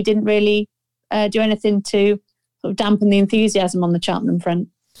 for me, he didn't really do anything to sort of dampen the enthusiasm on the Cheltenham front.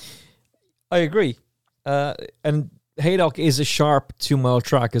 I agree. And Haydock is a sharp 2-mile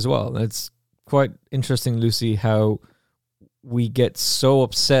track as well. It's quite interesting, Lucy, how we get so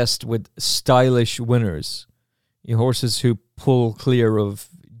obsessed with stylish winners. Horses who pull clear of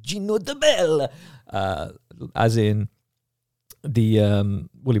Gino de Bell, as in the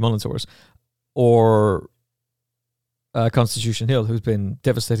Willie Mullins horse, or Constitution Hill, who's been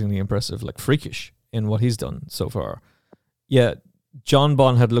devastatingly impressive, like freakish in what he's done so far. Yeah, John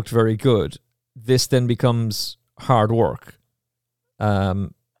Bon had looked very good. This then becomes hard work.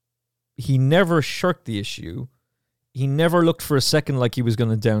 He never shirked the issue. He never looked for a second like he was going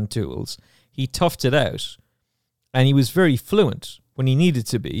to down tools. He toughed it out, and he was very fluent when he needed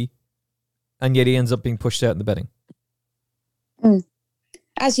to be, and yet he ends up being pushed out in the betting.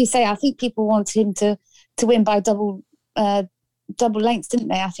 As you say, I think people wanted him to win by double lengths, didn't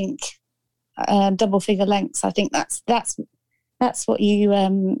they? I think double figure lengths. I think that's what you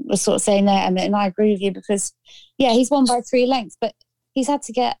were sort of saying there, Emmett, and I agree with you, because yeah, he's won by 3 lengths, but he's had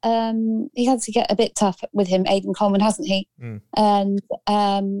to get a bit tough with him, Aidan Coleman, hasn't he? And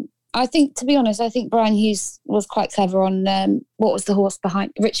I think, to be honest, Brian Hughes was quite clever on what was the horse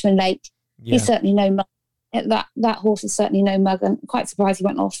behind Richmond Lake. Yeah. He's certainly no that horse is certainly no mug, and quite surprised he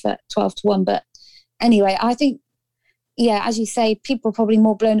went off at 12-1. But anyway, I think, yeah, as you say, people are probably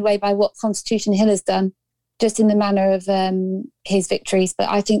more blown away by what Constitution Hill has done, just in the manner of his victories. But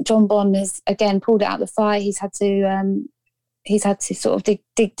I think John Bond has again pulled it out of the fire. He's had to sort of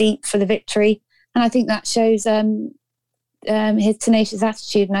dig deep for the victory, and I think that shows his tenacious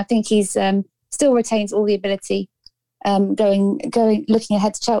attitude. And I think he's still retains all the ability looking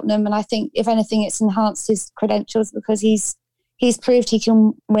ahead to Cheltenham. And I think if anything, it's enhanced his credentials, because he's proved he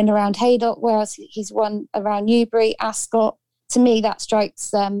can win around Haydock, whereas he's won around Newbury, Ascot. To me, that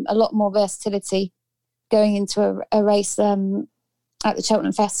strikes a lot more versatility going into a race at the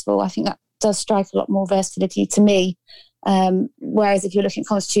Cheltenham Festival. I think that does strike a lot more versatility to me. Whereas if you're looking at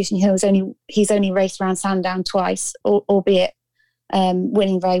Constitution Hill, he's only raced around Sandown twice, albeit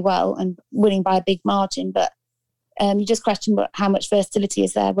winning very well and winning by a big margin. But you just question how much versatility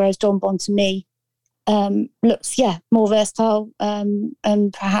is there. Whereas John Bond, to me, looks more versatile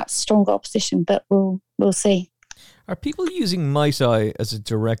and perhaps stronger opposition. But we'll see. Are people using Might Eye as a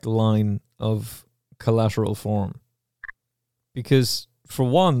direct line of collateral form? Because for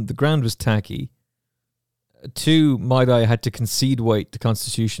one, the ground was tacky. Two, Might Eye had to concede weight to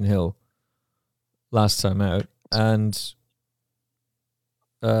Constitution Hill last time out, and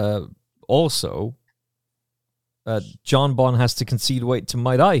also John Bond has to concede weight to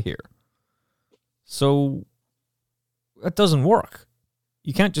Might Eye here. So that doesn't work.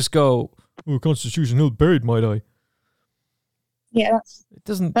 You can't just go, "Oh, Constitution Hill buried Might Eye." Yeah, it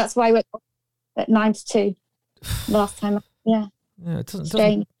doesn't. That's why we're at 9-2 last time. Yeah, it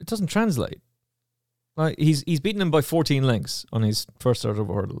doesn't translate. Like he's beaten him by 14 lengths on his first start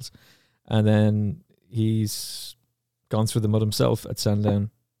over hurdles, and then he's gone through the mud himself at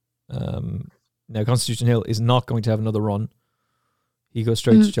Sandown. Now Constitution Hill is not going to have another run. He goes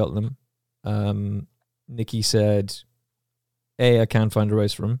straight to Cheltenham. Nikki said, I can't find a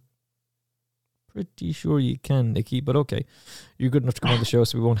race for him. Pretty sure you can, Nikki, but okay. You're good enough to come on the show,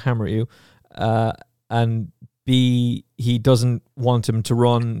 so we won't hammer you. And B, he doesn't want him to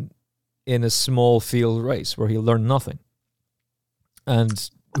run in a small field race where he'll learn nothing. And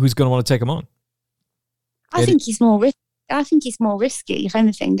who's going to want to take him on? I think he's more risky, if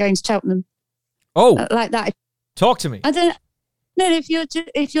anything, going to Cheltenham. Oh, like that. Talk to me. I don't know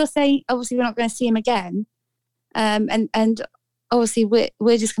if you're saying obviously we're not going to see him again, and obviously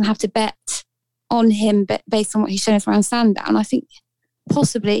we're just going to have to bet on him based on what he's shown us around Sandown. I think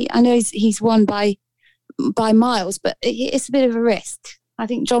possibly. I know he's won by miles, but it's a bit of a risk. I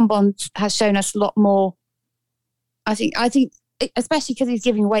think John Bond has shown us a lot more. I think especially because he's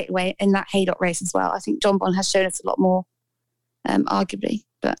giving weight away in that Haydock race as well. I think John Bond has shown us a lot more, arguably,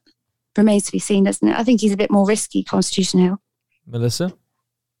 but remains to be seen, doesn't it? I think he's a bit more risky, Constitution Hill. Melissa?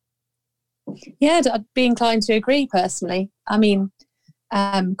 Yeah, I'd be inclined to agree personally. I mean,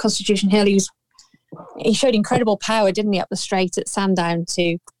 Constitution Hill, he showed incredible power, didn't he, up the straight at Sandown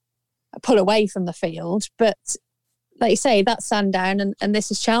to pull away from the field. But like you say, that's Sandown and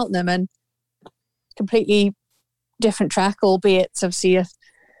this is Cheltenham, and completely different track, albeit obviously a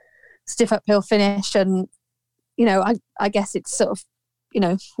stiff uphill finish. And, I guess it's sort of,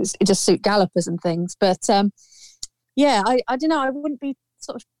 it just suit gallopers and things. But I don't know. I wouldn't be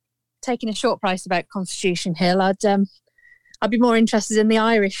sort of taking a short price about Constitution Hill. I'd be more interested in the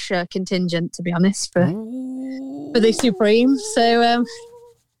Irish contingent, to be honest, for the Supreme. So,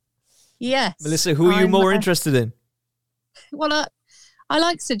 yes. Melissa, who are you more interested in? Well, I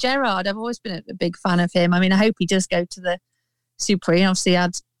like Sir Gerard. I've always been a big fan of him. I mean, I hope he does go to the Supreme. Obviously,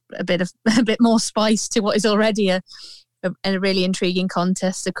 add a bit more spice to what is already a really intriguing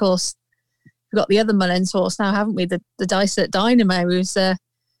contest. Of course, we've got the other Mullins horse now, haven't we? The Dysart Dynamo, who's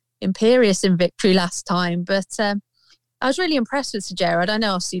imperious in victory last time. But I was really impressed with Sir Gerard. I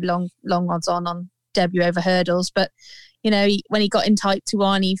know obviously long odds on debut over hurdles, but when he got in tight to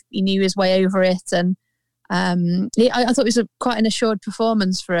one, he knew his way over it, and I thought it was quite an assured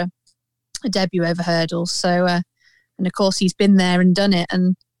performance for a debut over hurdles. So, and of course he's been there and done it,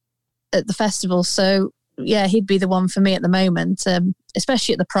 and at the festival. So yeah, he'd be the one for me at the moment,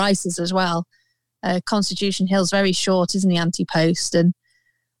 especially at the prices as well. Constitution Hill's very short, isn't he? Anti-post, and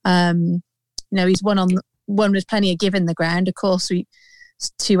he's won with plenty of give in the ground. Of course,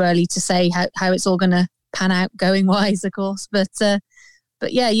 it's too early to say how it's all going to pan out going wise, of course. But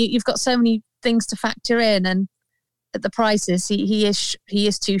yeah, you've got so many things to factor in, and at the prices, he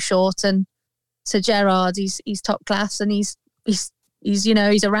is too short. And Sir Gerard, he's top class, and he's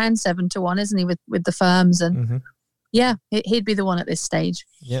around 7-1, isn't he, with the firms, and yeah, he'd be the one at this stage.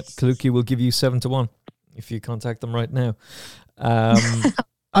 Yep, Kaluki will give you 7-1 if you contact them right now.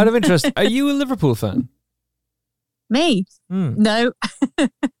 Out of interest, are you a Liverpool fan? Me? Hmm. No.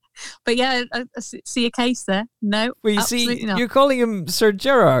 But yeah, I see a case there. No, Well, you absolutely see, not. you're calling him Sir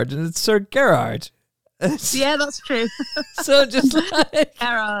Gerard, and it's Sir Gerard. Yeah, that's true. So just like,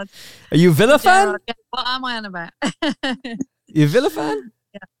 Gerard. are you Villa fan? Gerard. Yeah, what am I on about? You Villa fan?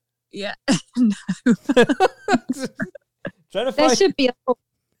 Yeah. Trying to There find. should be a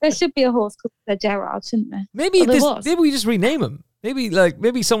horse called Sir Gerard, shouldn't there? Maybe Well, there was. maybe we just rename him.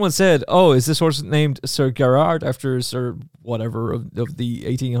 Maybe someone said, "Oh, is this horse named Sir Gerard after Sir whatever of the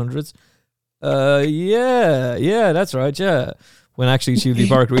 1800s?" Yeah, that's right. Yeah, when actually Cheveley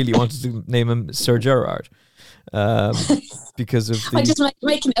Park really wanted to name him Sir Gerard, because of I'm just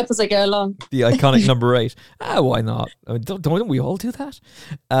making it up as I go along. the iconic number 8. Why not? I mean, don't we all do that?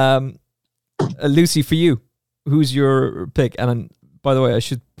 Lucy, for you, who's your pick? And by the way, I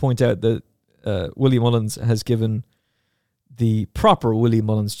should point out that Willie Mullins has given the proper Willie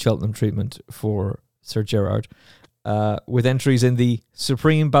Mullins Cheltenham treatment for Sir Gerard, with entries in the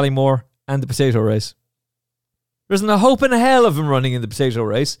Supreme, Ballymore, and the Potato Race. There isn't a hope in hell of him running in the Potato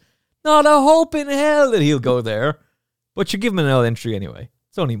Race. Not a hope in hell that he'll go there. But you give him an L entry anyway.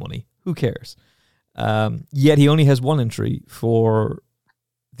 It's only money. Who cares? Yet he only has one entry for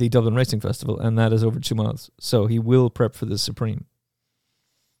the Dublin Racing Festival, and that is over 2 miles. So he will prep for the Supreme.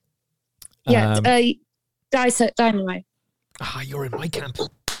 Yeah, Dynamo. You're in my camp.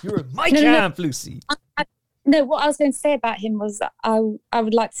 You're in my camp, Lucy. No, what I was going to say about him was that I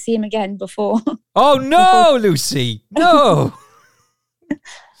would like to see him again before. Oh no, Lucy, no.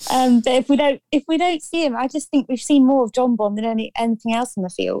 But if we don't see him, I just think we've seen more of John Bond than anything else in the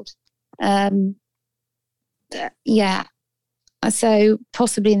field. Yeah, so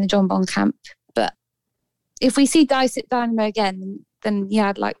possibly in the John Bond camp. But if we see Dynamo again, then yeah,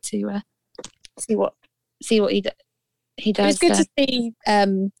 I'd like to see what he does. It was good to see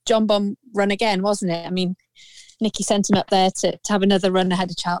John Bond run again, wasn't it? I mean, Nicky sent him up there to have another run ahead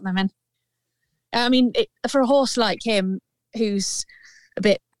of Cheltenham. And I mean, for a horse like him, who's a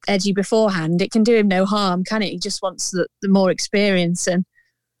bit edgy beforehand, it can do him no harm, can it? He just wants the more experience. And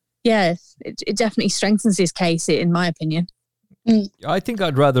yeah, it definitely strengthens his case, in my opinion. I think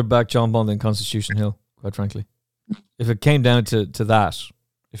I'd rather back John Bond than Constitution Hill, quite frankly. If it came down to that,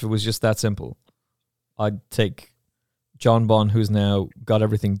 if it was just that simple, I'd take John Bond, who's now got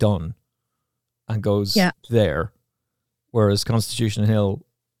everything done, and goes there. Whereas Constitution Hill,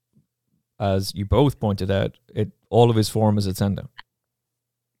 as you both pointed out, all of his form is at Sandown.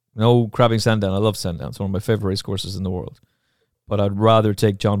 No crabbing Sandown. I love Sandown. It's one of my favourite race courses in the world. But I'd rather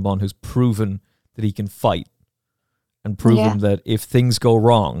take John Bond, who's proven that he can fight, and proven that if things go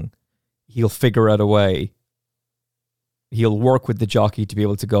wrong, he'll figure out a way. He'll work with the jockey to be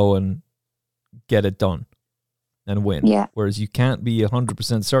able to go and get it done and win. Yeah. Whereas you can't be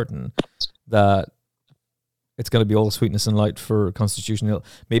 100% certain that it's going to be all sweetness and light for Constitution Hill.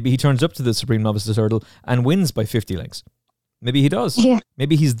 Maybe he turns up to the Supreme Novices Hurdle and wins by 50 lengths. Maybe he does. Yeah.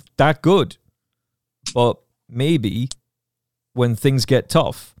 Maybe he's that good. But maybe when things get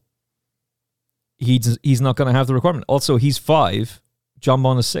tough, he's not going to have the requirement. Also, he's 5. John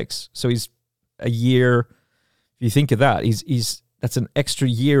Bond is 6. So he's a year. If you think of that, that's an extra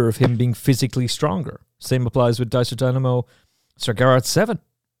year of him being physically stronger. Same applies with Dicer Dynamo. Sir Gerard 7.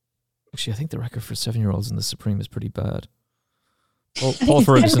 Actually, I think the record for 7-year-olds in the Supreme is pretty bad. Paul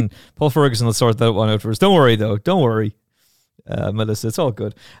Ferguson will sort that one out for us. Don't worry, though. Don't worry, Melissa. It's all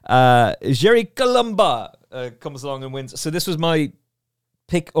good. Jerry Columba comes along and wins. So this was my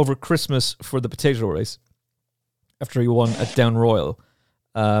pick over Christmas for the potato race after he won at Down Royal.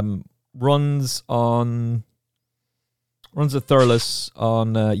 Runs at Thurles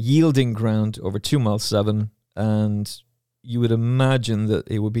on yielding ground over 2 miles 7, and you would imagine that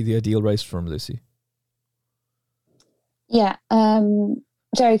it would be the ideal race for him, Lucy. Yeah,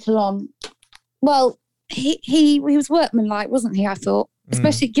 Jerry Colon. Well, he was workmanlike, wasn't he? I thought,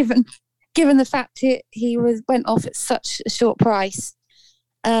 especially given the fact he went off at such a short price.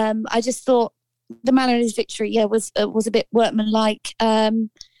 I just thought the manner of his victory, was a bit workmanlike. I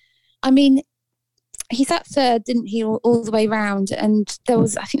mean, he sat third, didn't he, all the way round? And I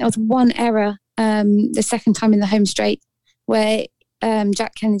think there was one error the second time in the home straight where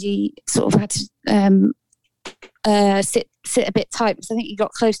Jack Kennedy sort of had to sit a bit tight, because I think he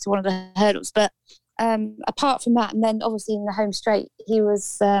got close to one of the hurdles. But apart from that, and then obviously in the home straight, he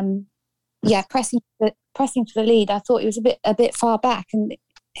was pressing for the lead. I thought he was a bit far back, and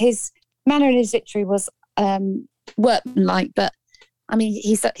his manner in his victory was workmanlike. But I mean,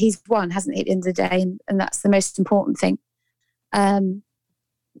 he's won, hasn't he, at the end of the day, and that's the most important thing.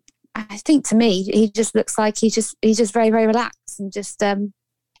 I think to me, he just looks like he's just very, very relaxed and just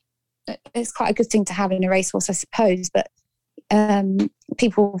it's quite a good thing to have in a racehorse, I suppose. But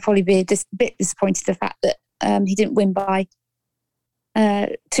people will probably be a bit disappointed the fact that he didn't win by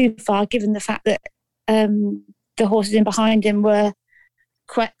too far, given the fact that the horses in behind him were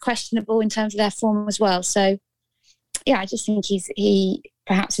questionable in terms of their form as well. So, yeah, I just think he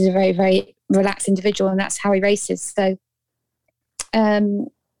perhaps is a very, very relaxed individual, and that's how he races. So,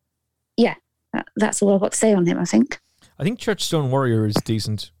 that's all I've got to say on him, I think. I think Churchstone Warrior is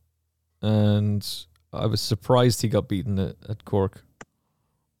decent, and I was surprised he got beaten at Cork.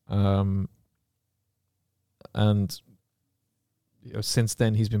 And since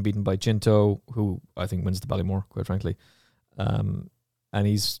then he's been beaten by Ginto, who I think wins the Ballymore, quite frankly. And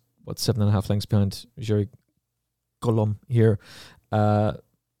he's 7.5 lengths behind Jerry Gollum here. But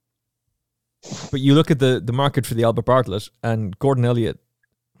you look at the market for the Albert Bartlett and Gordon Elliott.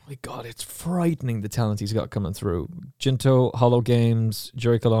 My God, it's frightening the talent he's got coming through. Ginto, Hollow Games,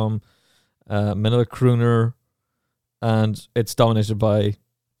 Jerry Gollum, Manila Crooner, and it's dominated by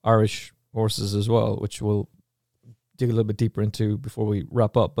Irish horses as well, which we'll dig a little bit deeper into before we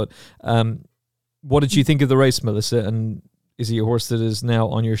wrap up. But what did you think of the race, Melissa? And is he a horse that is now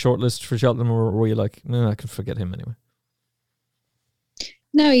on your shortlist for Cheltenham, or were you like, no, I can forget him anyway?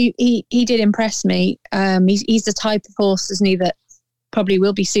 No, he did impress me. He's the type of horse, isn't he, that probably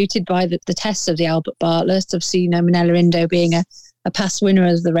will be suited by the tests of the Albert Bartlett. Obviously, Manella Indo being a past winner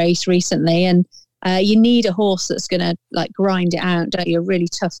of the race recently, and you need a horse that's going to grind it out, don't you? A really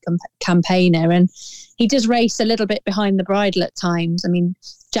tough campaigner, and he does race a little bit behind the bridle at times. I mean,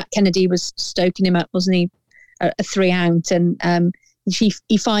 Jack Kennedy was stoking him up, wasn't he? A 3 out, and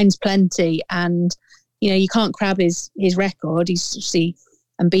he finds plenty, and you can't crab his record. He's obviously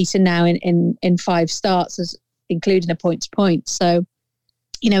unbeaten now in 5 starts, as including a point to point. So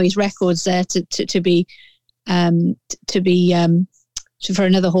his record's there to be for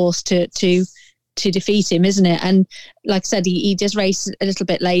another horse to defeat him, isn't it? And like I said, he does race a little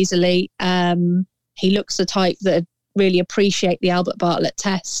bit lazily. He looks the type that really appreciate the Albert Bartlett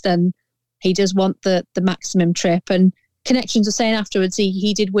test, and he does want the maximum trip. And Connections are saying afterwards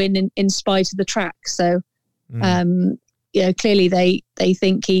he did win in spite of the track. So clearly they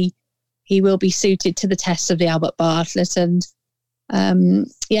think he will be suited to the tests of the Albert Bartlett. And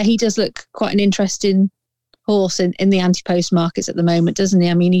he does look quite an interesting horse in the anti-post markets at the moment, doesn't he?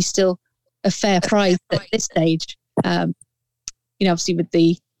 I mean, he's still a fair price at this stage. Obviously with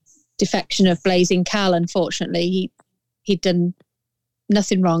the defection of Blazing Cal, unfortunately, he'd done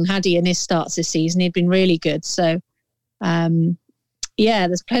nothing wrong, had he, in his starts this season? He'd been really good. So,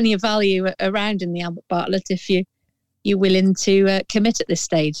 there's plenty of value around in the Albert Bartlett if you're willing to commit at this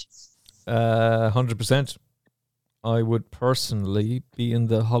stage. 100%. I would personally be in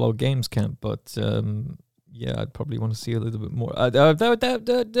the Hollow Games camp, but I'd probably want to see a little bit more.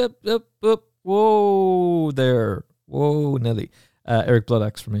 Whoa there. Whoa, Nelly. Eric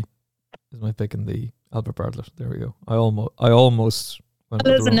Bloodaxe for me is my pick in the Albert Bartlett. There we go. I almost went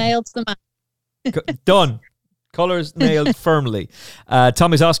Colours are nailed to the man. Done. Colours nailed firmly.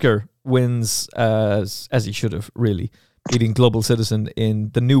 Tommy's Oscar wins as he should have, really, beating Global Citizen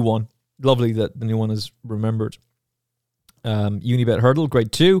in the new one. Lovely that the new one is remembered. Unibet Hurdle,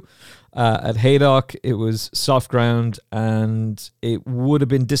 grade 2. At Haydock, it was soft ground, and it would have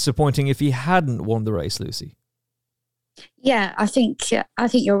been disappointing if he hadn't won the race, Lucy. Yeah, I think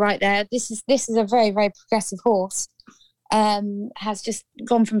you're right there. This is a very, very progressive horse. Has just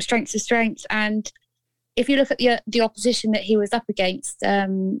gone from strength to strength, and if you look at the opposition that he was up against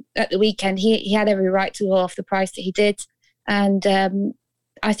at the weekend, he had every right to go off the price that he did, and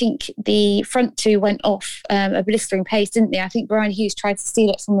I think the front 2 went off a blistering pace, didn't they? I think Brian Hughes tried to steal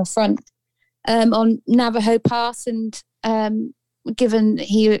it from the front on Navajo Pass, and given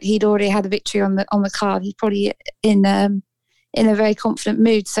he'd already had a victory on the card, he's probably in a very confident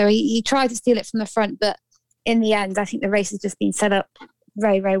mood. So he tried to steal it from the front, but in the end, I think the race has just been set up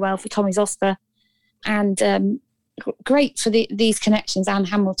very, very well for Tommy's Oscar, and great for these Connections and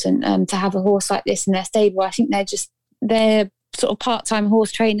Hamilton to have a horse like this in their stable. I think they're sort of part-time horse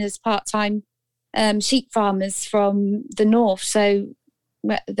trainers, part-time sheep farmers from the north. So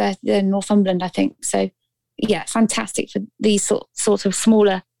they're Northumberland, I think. So yeah, fantastic for these sort of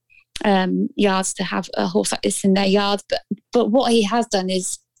smaller yards to have a horse like this in their yard. But what he has done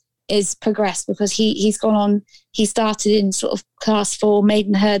is progressed, because he's gone on. He started in sort of class 4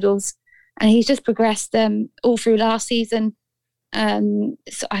 maiden hurdles, and he's just progressed all through last season.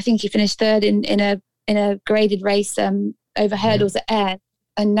 So I think he finished 3rd in a graded race over hurdles at Ayr,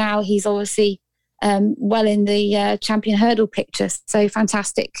 and now he's obviously well in the champion hurdle picture. So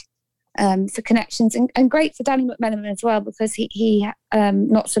fantastic for connections, and great for Danny McMenamin as well, because he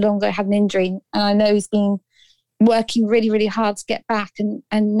not so long ago had an injury, and I know he's been working really, really hard to get back, and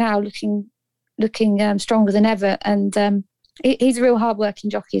now looking stronger than ever. And he's a real hard-working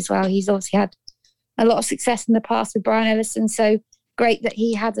jockey as well. He's obviously had a lot of success in the past with Brian Ellison, so great that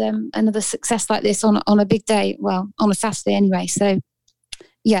he had another success like this on a big day, well, on a Saturday anyway. So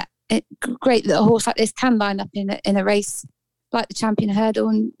yeah, great that a horse like this can line up in a race like the Champion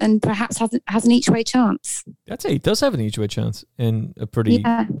Hurdle, and perhaps has an each-way chance. I'd say he does have an each-way chance in a pretty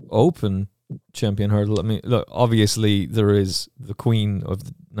open Champion Hurdle. I mean, look, obviously there is the queen of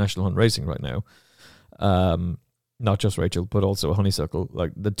the National Hunt Racing right now. Not just Rachel, but also Honeysuckle.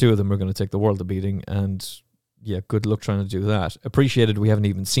 Like, the two of them are going to take the world of beating, and yeah, good luck trying to do that. Appreciated we haven't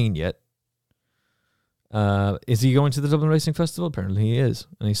even seen yet. Is he going to the Dublin Racing Festival? Apparently he is,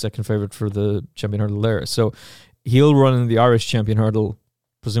 and he's second favourite for the Champion Hurdle there. So he'll run in the Irish Champion Hurdle,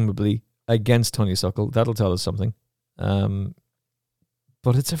 presumably against Honeysuckle. That'll tell us something.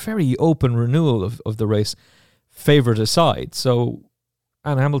 But it's a very open renewal of the race, favourite aside. So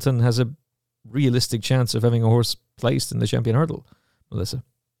Anne Hamilton has a realistic chance of having a horse placed in the Champion Hurdle, Melissa.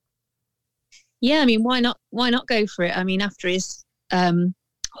 Yeah, I mean, why not go for it? I mean, after his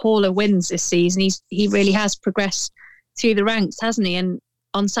hauler wins this season, he really has progressed through the ranks, hasn't he? And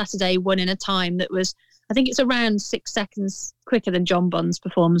on Saturday won in a time that was, I think it's around 6 seconds quicker than John Bond's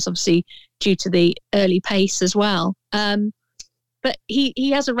performance, obviously due to the early pace as well. But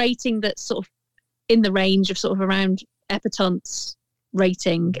he has a rating that's sort of in the range of sort of around Epatant's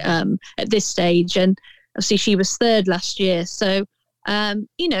rating at this stage, and obviously she was third last year. So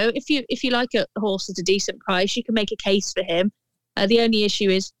if you like a horse at a decent price, you can make a case for him. The only issue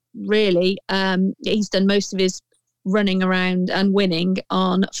is really he's done most of his running around and winning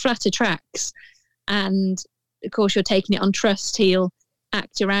on flatter tracks, and of course you're taking it on trust he'll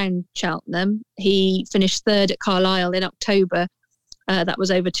act around Cheltenham. He finished third at Carlisle in October. That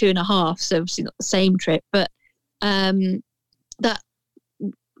was over 2.5, so obviously not the same trip, but that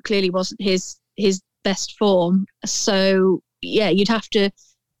clearly wasn't his best form. So yeah, you'd have to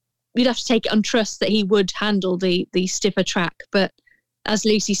take it on trust that he would handle the stiffer track. But as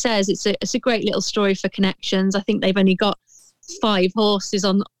Lucy says, it's a great little story for connections. I think they've only got 5 horses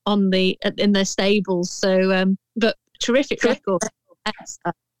in their stables. So but terrific record.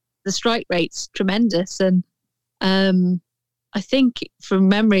 The strike rate's tremendous, and I think from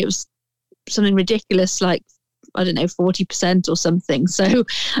memory it was something ridiculous, like, I don't know, 40% or something. So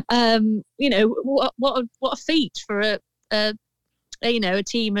what a feat for a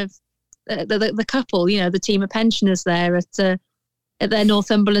team of the couple, the team of pensioners there at their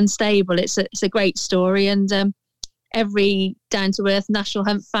Northumberland stable. It's a great story, and every down to earth National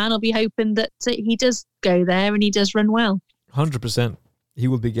Hunt fan will be hoping that he does go there and he does run well. 100%. He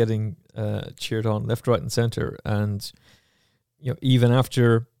will be getting cheered on left, right, and centre, and even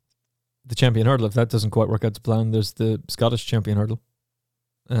after the Champion Hurdle, if that doesn't quite work out to plan, there's the Scottish Champion Hurdle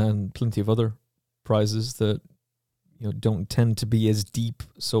and plenty of other prizes that don't tend to be as deep,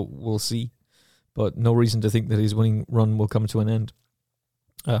 so we'll see. But no reason to think that his winning run will come to an end.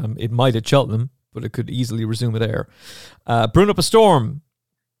 It might at Cheltenham, but it could easily resume it there. Brewing Up a Storm.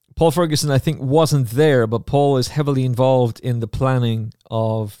 Paul Ferguson, I think, wasn't there, but Paul is heavily involved in the planning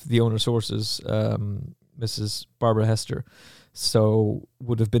of the owner's horses, Mrs. Barbara Hester. So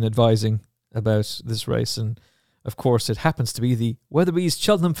would have been advising about this race. And of course it happens to be the Weatherby's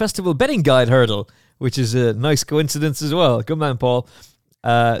Cheltenham Festival Betting Guide Hurdle, which is a nice coincidence as well. Good man, Paul.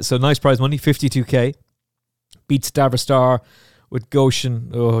 So nice prize money, 52k. Beats Davrstar with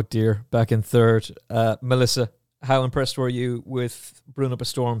Goshen. Oh dear, back in third. Melissa, how impressed were you with Brewing Up a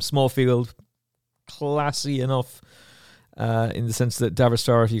Storm? Small field, classy enough in the sense that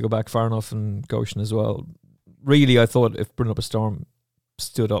Davrstar, if you go back far enough, and Goshen as well. Really, I thought if Brewing Up a Storm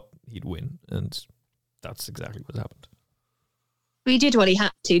stood up, he'd win, and that's exactly what happened. He did what he had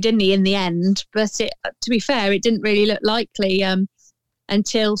to, didn't he, in the end? But to be fair, it didn't really look likely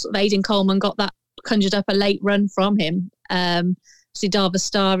until sort of Aidan Coleman got that conjured up a late run from him. See,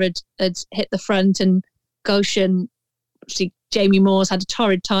 Davrstar had hit the front, and Goshen, see, Jamie Moore's had a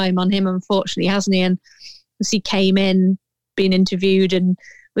torrid time on him, unfortunately, hasn't he? And he came in, being interviewed, and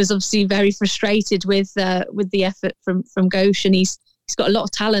was obviously very frustrated with the effort from Goshen. He's got a lot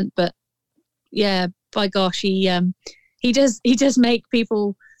of talent, but yeah, by gosh, he does make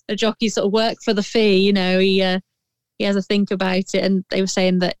people, the jockeys, sort of work for the fee. He has a think about it, and they were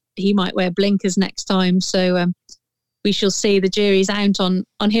saying that he might wear blinkers next time. So we shall see. The jury's out on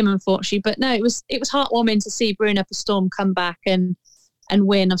him, unfortunately. But no, it was heartwarming to see Brewing Up a Storm come back, and and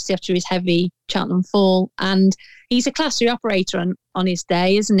win, obviously after his heavy Cheltenham fall. And he's a Class 3 operator on his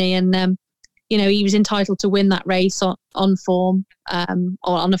day, isn't he? And he was entitled to win that race on form, or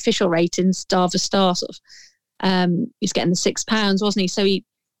on official ratings, star for star sort of. He was getting the £6, wasn't he? So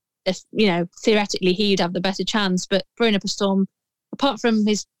theoretically he'd have the better chance. But Brewing Up a Storm, apart from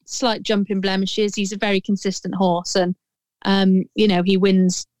his slight jumping blemishes, he's a very consistent horse, and he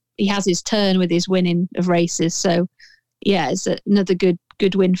wins. He has his turn with his winning of races. So yeah, it's another good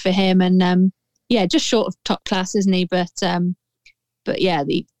win for him. And just short of top class, isn't he? But yeah,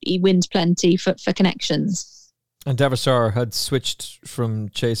 he wins plenty for connections. And Davosar had switched from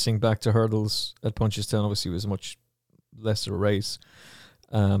chasing back to hurdles at Punchestown. Obviously, it was a much lesser race,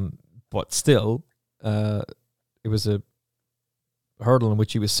 but still, it was a hurdle in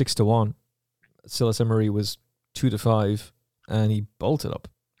which he was 6-1. Silas Emery was 2-5, and he bolted up,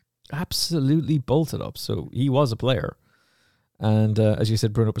 absolutely bolted up. So he was a player, and as you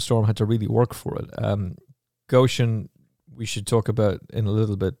said, Brewing Up a Storm had to really work for it. Goshen, we should talk about in a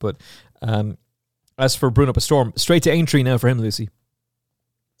little bit, but as for Brewing Up a Storm, straight to Aintree now for him, Lucy.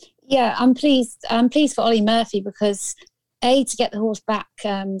 Yeah, I'm pleased. I'm pleased for Ollie Murphy because A, to get the horse back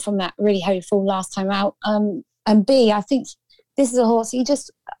from that really heavy fall last time out, and B, I think this is a horse.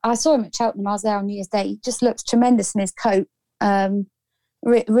 I saw him at Cheltenham. I was there on New Year's Day. He just looks tremendous in his coat.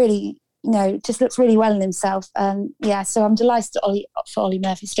 Really, just looks really well in himself. So I'm delighted for Ollie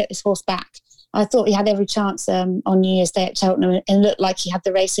Murphy to get this horse back. I thought he had every chance on New Year's Day at Cheltenham, and looked like he had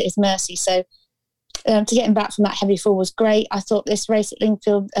the race at his mercy. So to get him back from that heavy fall was great. I thought this race at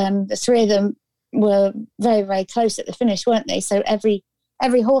Lingfield, the three of them were very, very close at the finish, weren't they? So every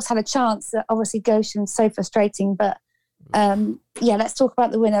horse had a chance. Obviously, Goshen's so frustrating, but let's talk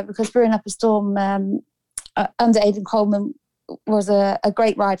about the winner, because Brewing Up a Storm under Aidan Coleman was a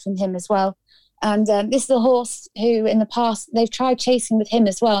great ride from him as well. And this is a horse who in the past they've tried chasing with him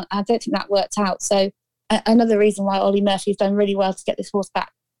as well. I don't think that worked out. So another reason why Ollie Murphy's done really well to get this horse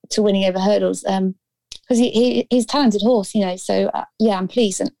back to winning over hurdles, because he's a talented horse, So I'm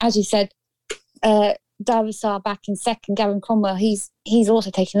pleased. And as you said, Davosar back in second, Gavin Cromwell, he's also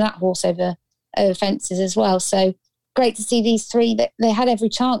taken that horse over fences as well. So great to see these three. That they had every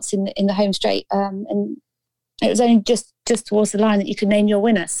chance in the home straight, and it was only just towards the line that you could name your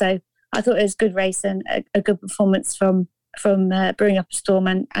winner. So I thought it was a good race and a good performance from Brewing Up a Storm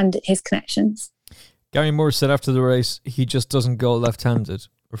and his connections. Gary Moore said after the race, he just doesn't go left-handed,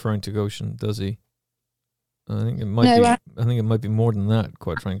 referring to Goshen, does he? I think it might be more than that,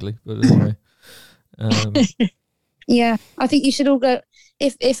 quite frankly. But anyway, yeah, I think you should all go.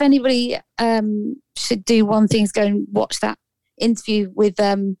 If anybody should do one thing, is go and watch that interview with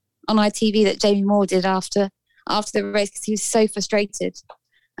on ITV that Jamie Moore did after the race, because he was so frustrated.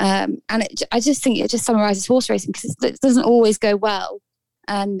 I just think it just summarises horse racing, because it doesn't always go well.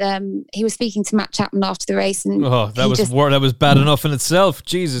 And he was speaking to Matt Chapman after the race, and that was bad enough in itself.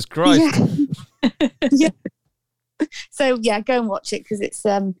 Jesus Christ! Yeah. So go and watch it, because it's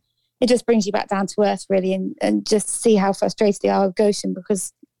it just brings you back down to earth, really, and just see how frustrated they are with Goshen,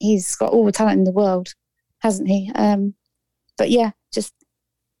 because he's got all the talent in the world, hasn't he? But just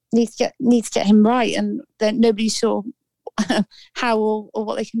needs to get him right, and then nobody's sure how or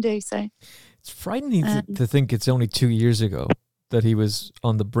what they can do. So it's frightening to think it's only 2 years ago that he was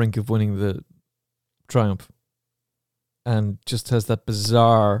on the brink of winning the Triumph, and just has that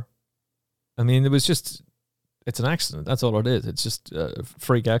bizarre. I mean, it's an accident. That's all it is. It's just a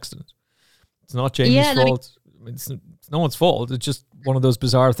freak accident. It's not Jamie's fault. It's no one's fault. It's just one of those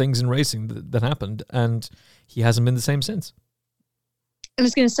bizarre things in racing that happened, and he hasn't been the same since. I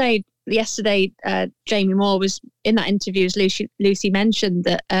was going to say, yesterday, Jamie Moore was in that interview, as Lucy mentioned,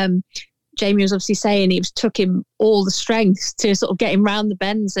 that Jamie was obviously saying it took him all the strength to sort of get him round the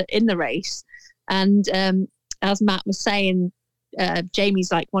bends in the race. And as Matt was saying,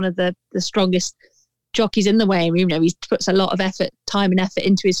 Jamie's like one of the strongest jockeys in the way. He puts a lot of time and effort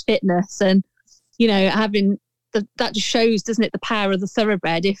into his fitness, and having that just shows, doesn't it, the power of the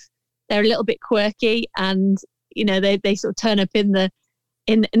thoroughbred. If they're a little bit quirky and they sort of turn up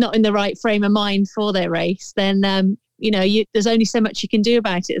not in the right frame of mind for their race, then there's only so much you can do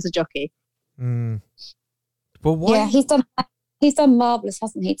about it as a jockey. But why? Yeah, he's done marvellous,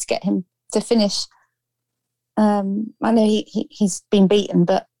 hasn't he, to get him to finish. I know he's been beaten,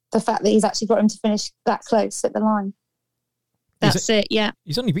 but the fact that he's actually got him to finish that close at the line. That's it, yeah.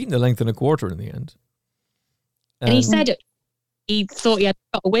 He's only beaten a length and a quarter in the end. And he said he thought he had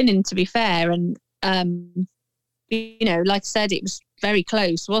got a winning, to be fair. And, like I said, it was very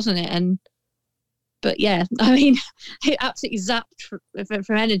close, wasn't it? But yeah, I mean, it absolutely zapped from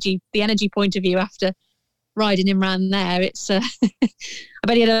the energy point of view after riding him round there. It's I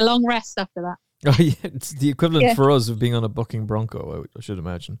bet he had a long rest after that. Oh yeah, it's the equivalent for us of being on a bucking bronco, I should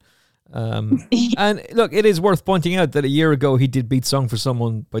imagine. And look, it is worth pointing out that a year ago he did beat Song for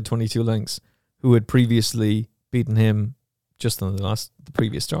Someone by 22 lengths, who had previously beaten him just on the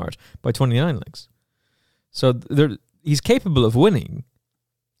previous start by 29 lengths. So he's capable of winning.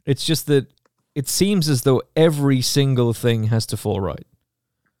 It's just that it seems as though every single thing has to fall right.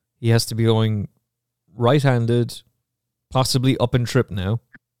 He has to be going right-handed, possibly up and trip now.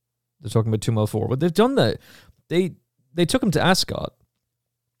 They're talking about 2 mile 4, but they've done that. They took him to Ascot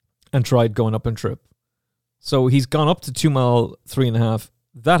and tried going up and trip. So he's gone up to 2 mile 3.5.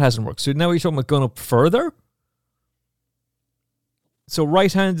 That hasn't worked. So now you're talking about going up further? So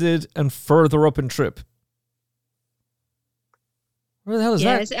right-handed and further up and trip. Where the hell is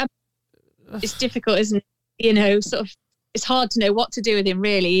that? It's difficult, isn't it? You know, sort of, it's hard to know what to do with him,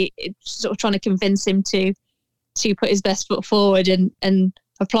 really. It's sort of trying to convince him to put his best foot forward and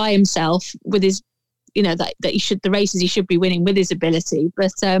apply himself with his, you know, that he should, the races he should be winning with his ability.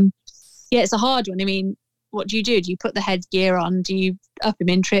 But yeah, it's a hard one. I mean, what do? Do you put the headgear on? Do you up him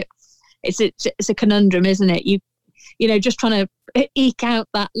in trip? It's a conundrum, isn't it? You know, just trying to eke out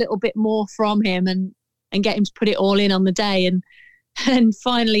that little bit more from him and get him to put it all in on the day and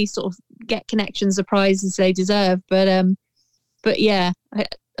finally sort of get connections the prizes they deserve. But yeah,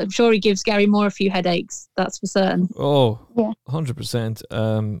 I'm sure he gives Gary Moore a few headaches, that's for certain. Oh, yeah.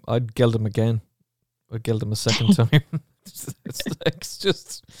 100%. I'd geld him again. I'd geld him a second time. it's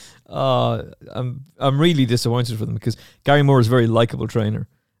just I'm really disappointed for them, because Gary Moore is a very likeable trainer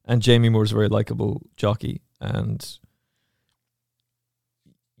and Jamie Moore is a very likeable jockey, and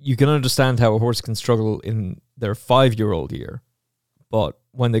you can understand how a horse can struggle in their 5-year-old year, but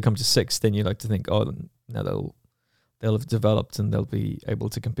when they come to 6, then you like to think, oh, now they'll have developed and they'll be able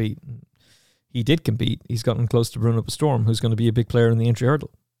to compete. And he did compete. He's gotten close to Bruno Storm, who's going to be a big player in the entry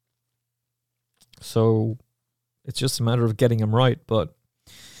hurdle. So it's just a matter of getting him right. But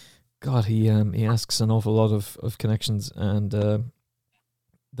God, he asks an awful lot of connections, and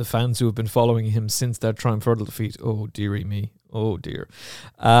the fans who have been following him since that Triumph Hurdle defeat, oh dearie me, oh dear.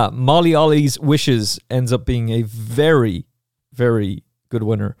 Molly Ollie's Wishes ends up being a very, very good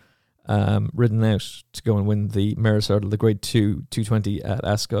winner. Ridden out to go and win the Mares Hurdle, the Grade 2 220 at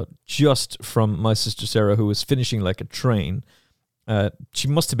Ascot, just from My Sister Sarah, who was finishing like a train. She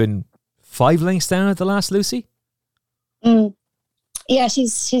must have been 5 lengths down at the last, Lucy. Yeah,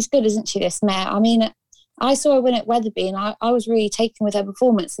 she's good, isn't she, this mare? I mean, I saw her win at Wetherby, and I was really taken with her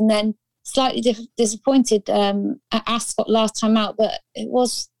performance, and then slightly disappointed at Ascot last time out. But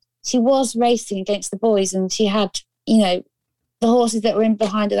she was racing against the boys, and she had, you know, the horses that were in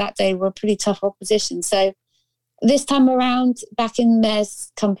behind her that day were a pretty tough opposition. So this time around, back in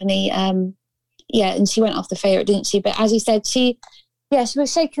Mare's company, and she went off the favourite, didn't she? But as you said, she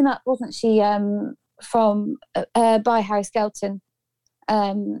was shaken up, wasn't she, from by Harry Skelton,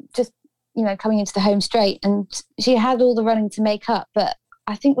 just, you know, coming into the home straight, and she had all the running to make up. But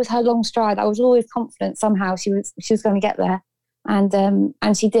I think with her long stride, I was always confident somehow she was going to get there, and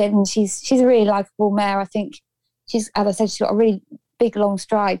she did. And she's a really likeable mare. I think she's, as I said, she's got a really big long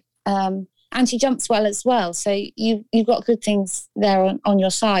stride, and she jumps well as well. So you've got good things there on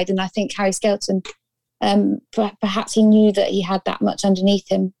your side. And I think Harry Skelton, perhaps he knew that he had that much underneath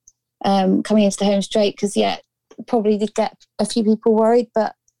him coming into the home straight, because probably did get a few people worried.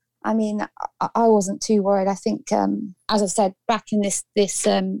 But I mean, I wasn't too worried. I think, as I said, back in this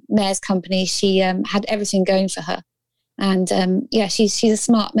mare's company, she had everything going for her, and she's a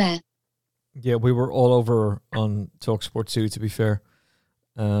smart mare. Yeah, we were all over on TalkSport 2, to be fair,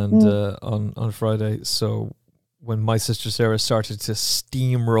 and on Friday. So when My Sister Sarah started to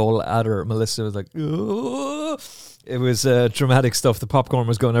steamroll at her, Melissa was like, "Ugh." It was dramatic stuff. The popcorn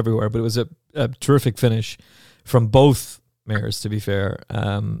was going everywhere, but it was a terrific finish from both mares, to be fair.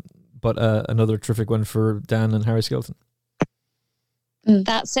 But another terrific one for Dan and Harry Skelton.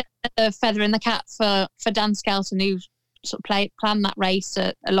 That's a feather in the cap for Dan Skelton, who sort of planned that race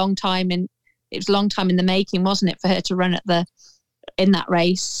a long time, and it was a long time in the making, wasn't it, for her to run in that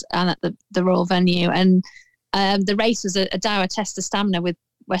race and at the Royal Venue. And the race was a dour test of stamina, with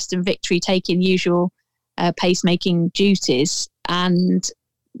Western Victory taking usual pacemaking duties, and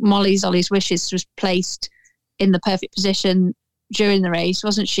Ollie's Wishes was placed in the perfect position during the race,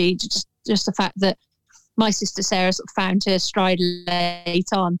 wasn't she? Just the fact that My Sister Sarah sort of found her stride late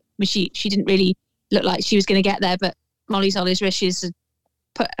on. I mean, she didn't really look like she was going to get there, but Ollie's Wishes had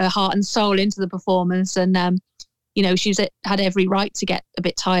put her heart and soul into the performance, and you know, she had every right to get a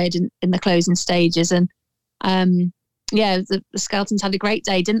bit tired in the closing stages. And the Skeltons had a great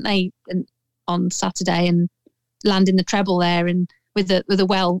day, didn't they? And on Saturday and landing the treble there, and with a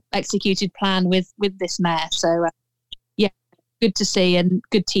well executed plan with this mare. So good to see, and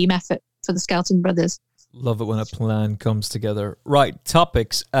good team effort for the Skelton brothers. Love it when a plan comes together. Right,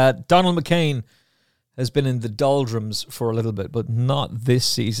 topics. Donald McCain has been in the doldrums for a little bit, but not this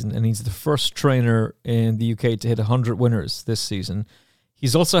season, and he's the first trainer in the UK to hit 100 winners this season.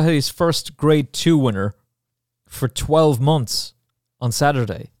 He's also had his first Grade 2 winner for 12 months on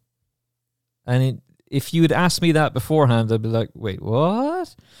Saturday. And if you had asked me that beforehand, I'd be like, wait,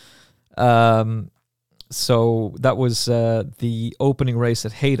 what? So that was the opening race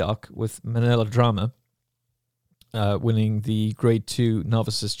at Haydock with Manila Drama winning the Grade 2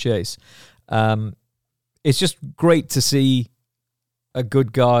 Novices Chase. It's just great to see a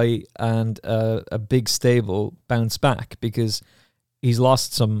good guy and a big stable bounce back, because he's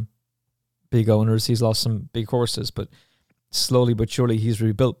lost some big owners, he's lost some big horses, but slowly but surely he's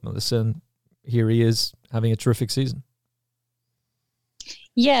rebuilt, Melissa, and here he is having a terrific season.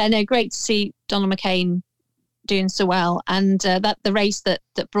 Yeah, no, great to see Donald McCain doing so well, and that the race that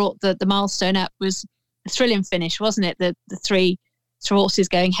brought the milestone up was a thrilling finish, wasn't it? The three horses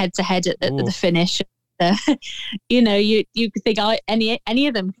going head to head at the finish. You could think any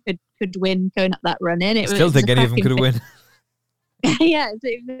of them could win going up that run in. I still think any of them could win. Yeah,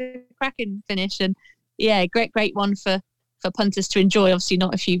 it was a cracking finish, and great one for punters to enjoy. Obviously,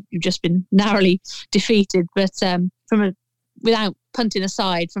 not if you've just been narrowly defeated, but without punting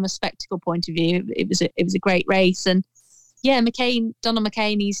aside, from a spectacle point of view, it was a great race. And Donald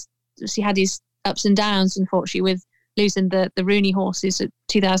McCain, he's obviously had his ups and downs, unfortunately, with losing the Rooney horses at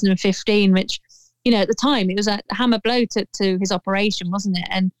 2015, which, at the time it was a hammer blow to his operation, wasn't it?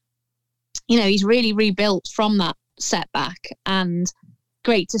 And he's really rebuilt from that setback, and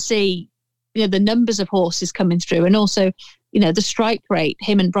great to see the numbers of horses coming through, and also the strike rate.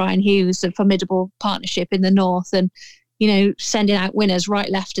 Him and Brian Hughes, a formidable partnership in the north, and sending out winners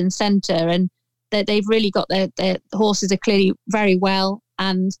right, left and centre, and they've really got their horses are clearly very well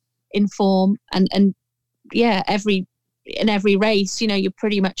and in form, and every race you're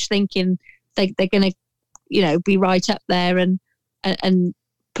pretty much thinking they're going to be right up there and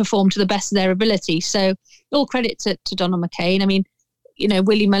perform to the best of their ability. So all credit to Donald McCain. I mean,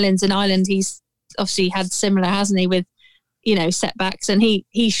 Willie Mullins in Ireland, he's obviously had similar, hasn't he, with setbacks, and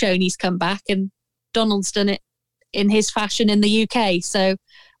he's shown he's come back, and Donald's done it in his fashion in the UK. So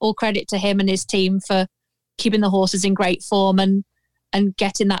all credit to him and his team for keeping the horses in great form and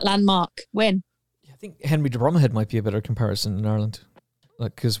getting that landmark win. I think Henry de Bromhead might be a better comparison in Ireland,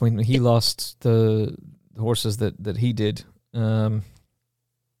 because when he lost the horses that he did,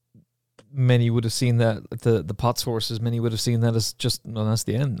 many would have seen that the Potts horses. Many would have seen that as just, that's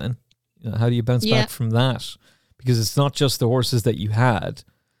the end. Then how do you bounce back from that? Because it's not just the horses that you had;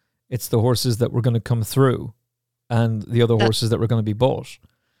 it's the horses that were going to come through, and the other horses that were going to be bought.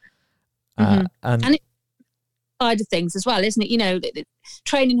 And it's side of things as well, isn't it?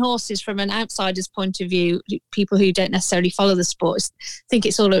 Training horses from an outsider's point of view, people who don't necessarily follow the sport think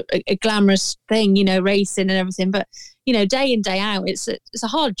it's all a glamorous thing, racing and everything. But day in, day out, it's a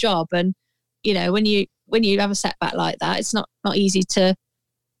hard job, and when you have a setback like that, it's not easy to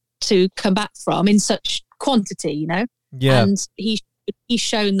come back from in such quantity. Yeah. And he's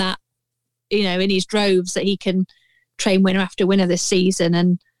shown that in his droves that he can train winner after winner this season,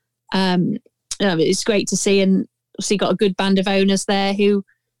 and it's great to see. And obviously got a good band of owners there who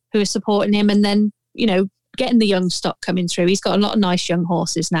are supporting him, and then getting the young stock coming through. He's got a lot of nice young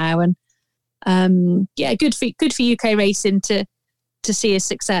horses now, and good for UK racing to see his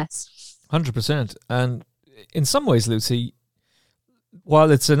success. 100%. And in some ways, Lucy, while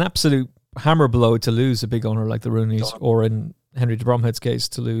it's an absolute hammer blow to lose a big owner like the Rooneys, or in Henry de Bromhead's case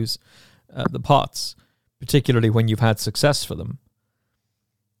to lose the Potts, particularly when you've had success for them,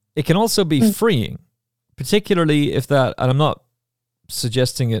 it can also be freeing, particularly if that, and I'm not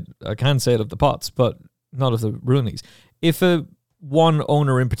suggesting it, I can say it of the Potts, but not of the Rooneys. If one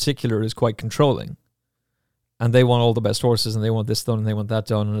owner in particular is quite controlling, and they want all the best horses, and they want this done, and they want that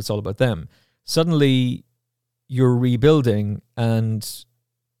done, and it's all about them, suddenly you're rebuilding, and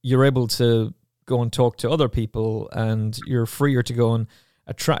you're able to go and talk to other people, and you're freer to go and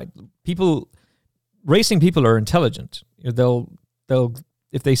attract people. Racing people are intelligent. They'll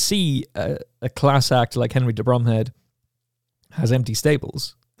if they see a class act like Henry de Bromhead has empty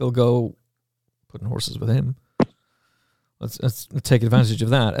stables, they'll go putting horses with him. Let's take advantage of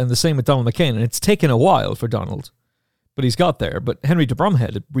that. And the same with Donald McCain. And it's taken a while for Donald, but he's got there. But Henry de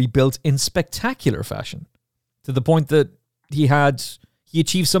Bromhead had rebuilt in spectacular fashion, to the point that he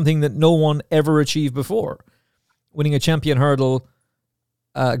achieved something that no one ever achieved before, winning a champion hurdle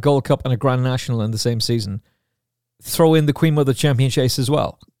a Gold Cup and a Grand National in the same season, throw in the Queen Mother Champion Chase as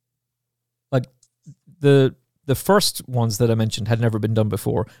well. Like the first ones that I mentioned had never been done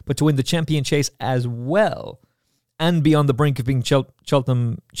before, but to win the Champion Chase as well and be on the brink of being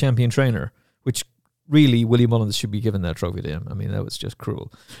Cheltenham champion trainer, which really Willie Mullins should be given that trophy to him. I mean, that was just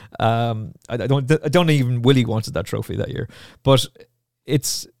cruel. I don't even Willie wanted that trophy that year, but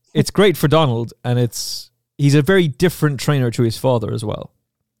it's great for Donald, and he's a very different trainer to his father as well.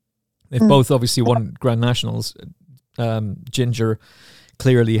 They've both obviously won Grand Nationals. Ginger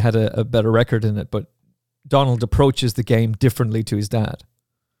clearly had a better record in it, but Donald approaches the game differently to his dad.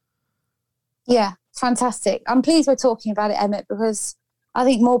 Yeah, fantastic. I'm pleased we're talking about it, Emmett, because I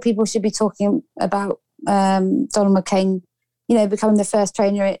think more people should be talking about Donald McCain, becoming the first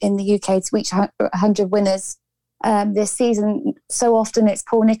trainer in the UK to reach 100 winners this season. So often it's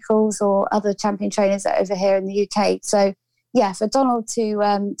Paul Nicholls or other champion trainers that are over here in the UK. So yeah, for Donald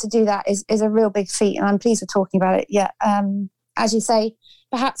to do that is a real big feat, and I'm pleased we're talking about it. Yeah, as you say,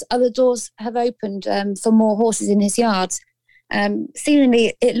 perhaps other doors have opened for more horses in his yard.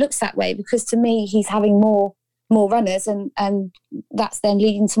 Seemingly, it looks that way, because to me, he's having more runners, and that's then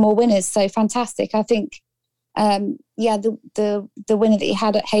leading to more winners. So fantastic! I think, the winner that he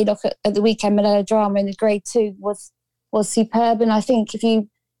had at Haydock at the weekend, Melodrama in the Grade 2 was superb. And I think if you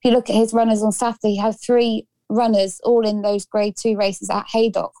look at his runners on Saturday, he had 3 runners all in those Grade 2 races at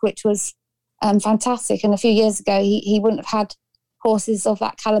Haydock, which was fantastic. And a few years ago, he wouldn't have had horses of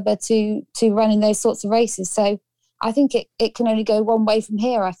that caliber to run in those sorts of races. So I think it can only go one way from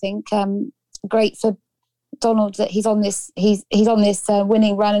here. I think great for Donald that he's on this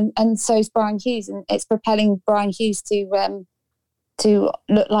winning run, and so is Brian Hughes, and it's propelling Brian Hughes to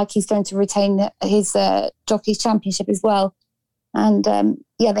look like he's going to retain his Jockeys Championship as well. And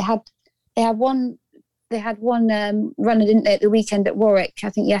they had one runner, didn't they, at the weekend at Warwick, I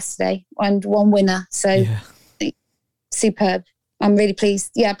think yesterday, and one winner. So superb. I'm really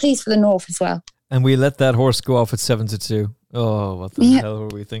pleased. Yeah, pleased for the North as well. And we let that horse go off at 7-2. Oh, what the hell were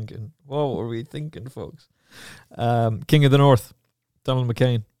we thinking? What were we thinking, folks? King of the North, Donald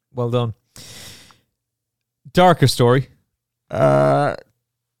McCain. Well done. Darker story. I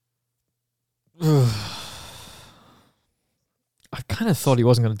kind of thought he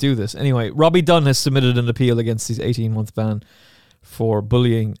wasn't going to do this. Anyway, Robbie Dunn has submitted an appeal against his 18-month ban for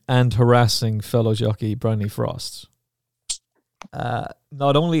bullying and harassing fellow jockey Bryony Frost.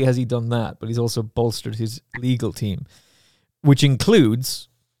 Not only has he done that, but he's also bolstered his legal team, which includes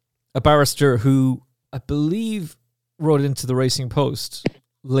a barrister who I believe wrote into the Racing Post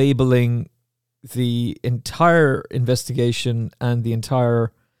labeling the entire investigation and the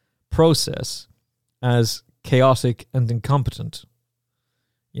entire process as chaotic and incompetent.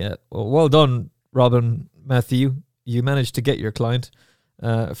 Yeah, well done, Robin Matthew. You managed to get your client.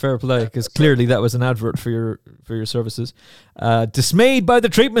 Fair play, because clearly that was an advert for your services. Dismayed by the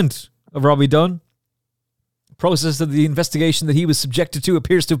treatment of Robbie Dunn, the process of the investigation that he was subjected to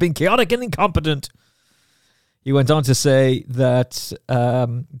appears to have been chaotic and incompetent. He went on to say that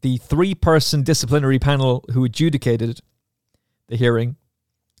the 3-person disciplinary panel who adjudicated the hearing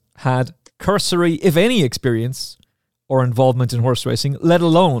had cursory, if any, experience or involvement in horse racing, let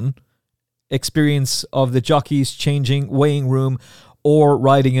alone experience of the jockeys changing weighing room or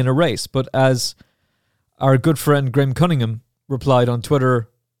riding in a race. But as our good friend Graham Cunningham replied on Twitter,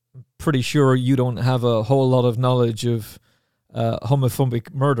 pretty sure you don't have a whole lot of knowledge of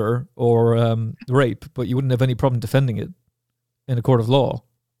homophobic murder or rape, but you wouldn't have any problem defending it in a court of law,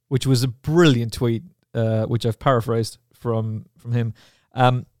 which was a brilliant tweet, which I've paraphrased from him.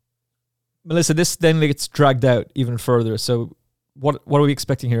 Melissa, this then gets dragged out even further. So what are we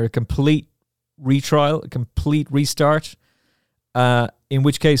expecting here? A complete retrial, a complete restart? In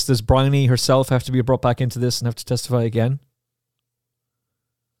which case, does Bryony herself have to be brought back into this and have to testify again?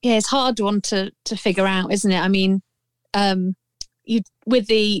 Yeah, it's a hard one to figure out, isn't it? I mean, with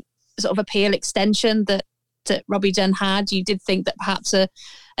the sort of appeal extension that Robbie Dunn had, you did think that perhaps an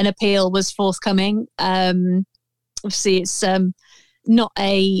appeal was forthcoming. Obviously, it's not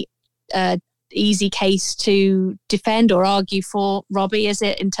a easy case to defend or argue for Robbie, is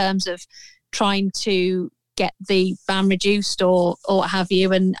it, in terms of trying to get the ban reduced or what have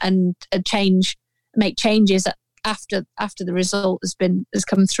you, and make changes after the result has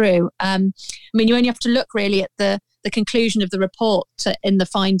come through. I mean, you only have to look really at the conclusion of the report in the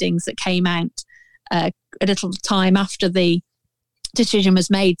findings that came out a little time after the decision was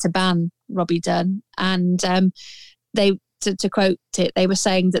made to ban Robbie Dunn, and they, to quote it, they were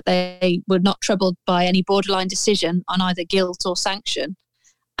saying that they were not troubled by any borderline decision on either guilt or sanction,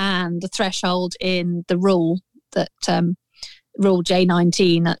 and the threshold in the rule that Rule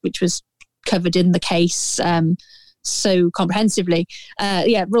J19, which was covered in the case so comprehensively.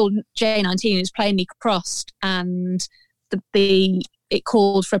 Rule J19 is plainly crossed, and it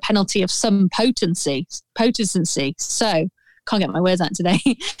called for a penalty of some potency. So can't get my words out today.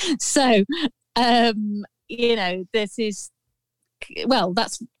 So this is, well,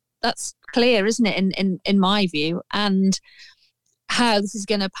 that's clear, isn't it? In my view, and how this is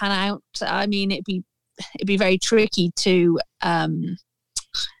going to pan out. I mean, it'd be very tricky to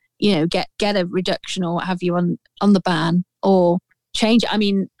get a reduction or what have you on the ban or change it. I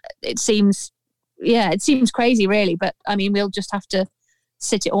mean, it seems crazy, really. But I mean, we'll just have to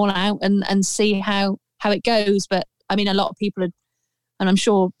sit it all out and see how it goes. But I mean, a lot of people are, and I'm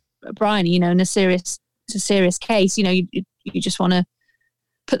sure Brian, in a serious case, you just want to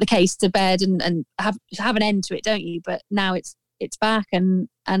put the case to bed and have an end to it, don't you? But now it's back, and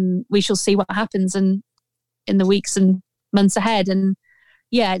we shall see what happens in the weeks and months ahead. And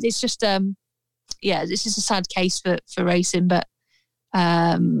it's just it's just a sad case for racing, but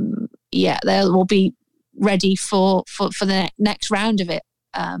they will be ready for the next round of it.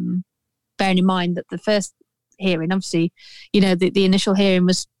 Bearing in mind that the first hearing, obviously, the initial hearing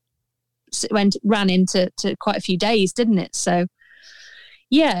ran into quite a few days, didn't it? So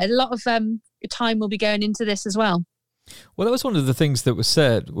a lot of time will be going into this as well. Well, that was one of the things that was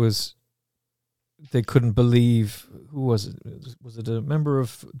said, was they couldn't believe, who was it? Was it a member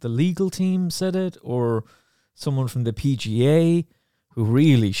of the legal team said it, or someone from the PGA, who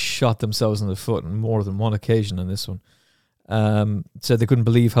really shot themselves in the foot on more than one occasion on this one? Said they couldn't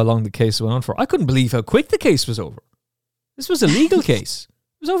believe how long the case went on for. I couldn't believe how quick the case was over. This was a legal case.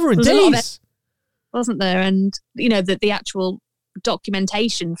 It was over in days. Wasn't there? And, the actual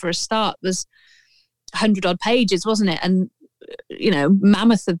documentation for a start was 100 odd pages, wasn't it? And,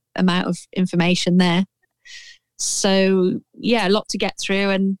 mammoth amount of information there. So, a lot to get through,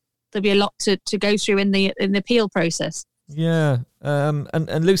 and there'll be a lot to go through in the appeal process. Yeah.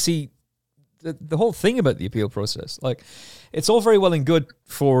 And Lucy, the whole thing about the appeal process, like, it's all very well and good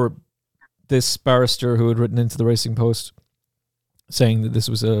for this barrister who had written into the Racing Post saying that this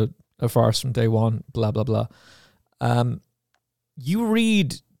was a farce from day one, blah, blah, blah. You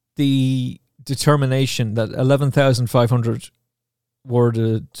read the determination, that 11,500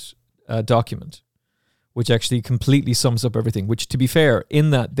 worded document, which actually completely sums up everything, which, to be fair, in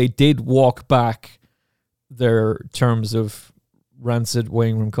that they did walk back their terms of rancid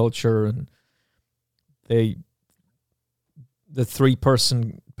weighing room culture, and the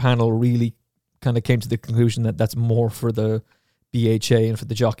 3-person panel really kind of came to the conclusion that that's more for the BHA and for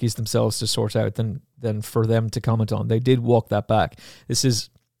the jockeys themselves to sort out than for them to comment on. They did walk that back. This is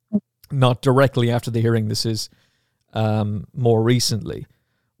not directly after the hearing. This is more recently,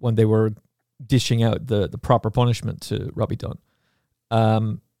 when they were dishing out the proper punishment to Robbie Dunn.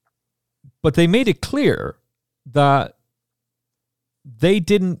 But they made it clear that they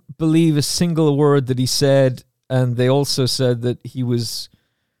didn't believe a single word that he said, and they also said that he was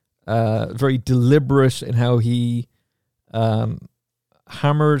very deliberate in how he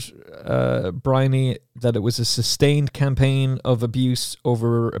hammered Bryony, that it was a sustained campaign of abuse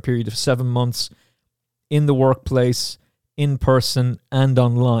over a period of 7 months in the workplace, in person, and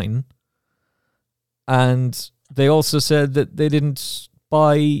online. And they also said that they didn't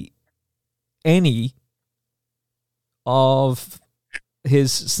buy any of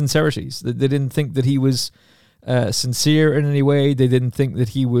his sincerities. They didn't think that he was sincere in any way. They didn't think that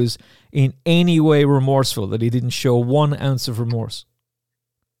he was in any way remorseful, that he didn't show 1 ounce of remorse.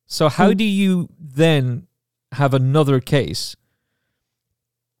 So how do you then have another case?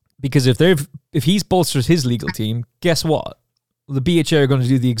 Because if he's bolstered his legal team, guess what? The BHA are going to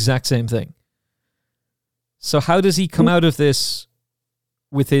do the exact same thing. So how does he come out of this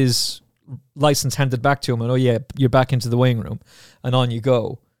with his license handed back to him, and you're back into the weighing room, and on you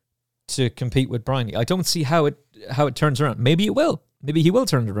go to compete with Bryony? I don't see how it turns around. Maybe it will. Maybe he will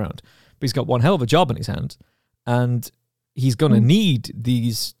turn it around. But he's got one hell of a job in his hand, and he's going to need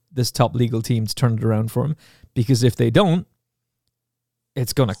this top legal team to turn it around for him, because if they don't,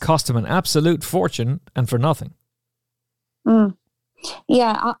 it's going to cost him an absolute fortune, and for nothing.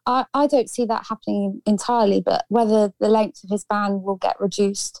 Yeah, I don't see that happening entirely, but whether the length of his ban will get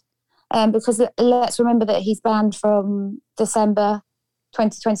reduced, because let's remember that he's banned from December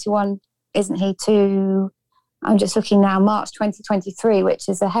 2021, isn't he, to, I'm just looking now, March 2023, which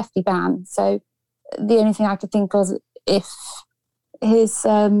is a hefty ban. So the only thing I could think of, if his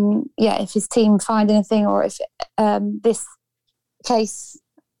team find anything, or if this case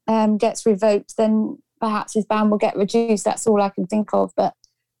gets revoked, then perhaps his ban will get reduced. That's all I can think of. But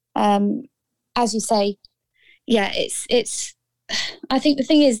as you say, it's I think the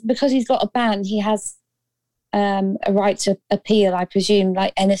thing is, because he's got a ban, he has a right to appeal, I presume,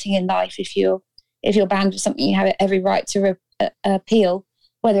 like anything in life. If you're banned for something, you have every right to appeal.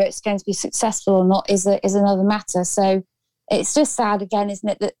 Whether it's going to be successful or not is another matter. So it's just sad again, isn't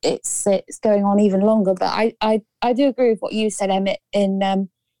it, that it's going on even longer. But I do agree with what you said, Emmett, in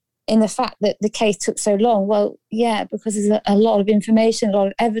the fact that the case took so long. Well, yeah, because there's a lot of information, a lot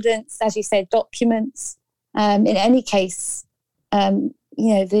of evidence, as you said, documents. In any case,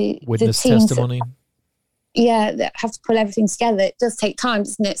 the witness teams testimony. that have to pull everything together. It does take time,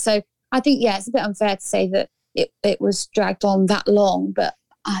 doesn't it? So I think, it's a bit unfair to say that it was dragged on that long, but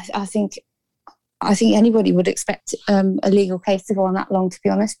I think anybody would expect a legal case to go on that long, to be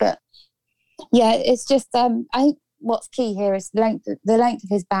honest. But yeah, it's just I think what's key here is the length of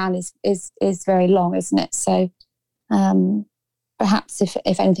his ban is very long, isn't it? So perhaps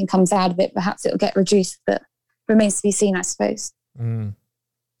if anything comes out of it, perhaps it'll get reduced, but remains to be seen, I suppose. I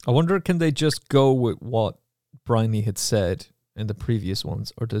wonder, can they just go with what Bryony had said in the previous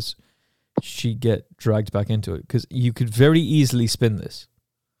ones, or does she get dragged back into it? Because you could very easily spin this.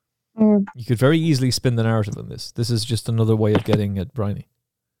 You could very easily spin the narrative on this. This is just another way of getting at Bryony.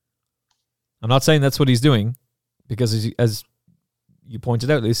 I'm not saying that's what he's doing, because as you pointed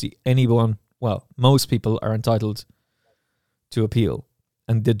out, Lucy, most people are entitled to appeal,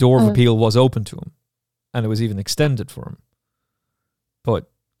 and the door of appeal was open to him, and it was even extended for him. But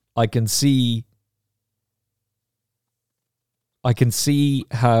I can see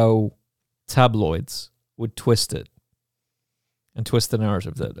how tabloids would twist it and twist the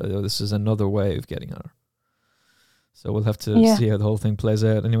narrative that this is another way of getting at her. So we'll have to see how the whole thing plays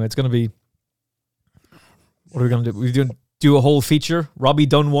out. Anyway, it's going to be... What are we going to do? We're going to do a whole feature. Robbie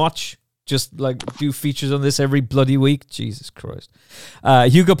Dunn watch. Just like do features on this every bloody week. Jesus Christ.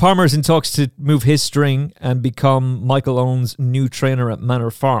 Hugo Palmer's in talks to move his string and become Michael Owen's new trainer at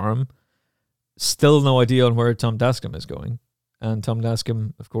Manor Farm. Still no idea on where Tom Dascombe is going. And Tom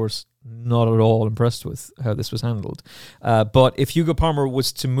Dascombe, of course, not at all impressed with how this was handled. But if Hugo Palmer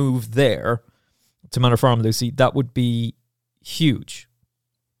was to move there, to Manor Farm, Lucy, that would be huge.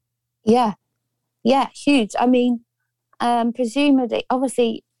 Yeah, huge. I mean, presumably,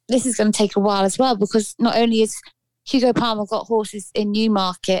 obviously, this is going to take a while as well, because not only is Hugo Palmer got horses in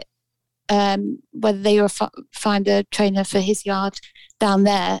Newmarket, whether they will find a trainer for his yard down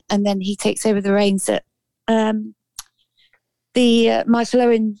there, and then he takes over the reins at the Michael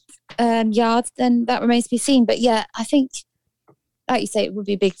Owen yard, then that remains to be seen. But yeah, I think, like you say, it would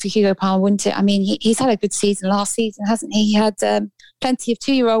be big for Hugo Palmer, wouldn't it? I mean, he's had a good season last season, hasn't he? He had plenty of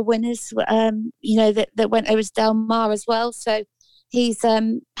 2-year-old winners, that went over to Del Mar as well. So he's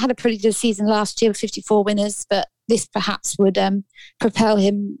had a pretty good season last year with 54 winners, but this perhaps would propel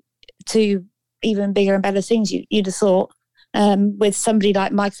him to even bigger and better things, you'd have thought, with somebody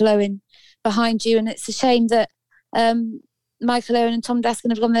like Michael Owen behind you. And it's a shame that Michael Owen and Tom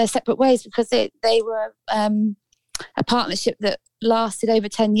Dascombe have gone their separate ways, because they were a partnership that lasted over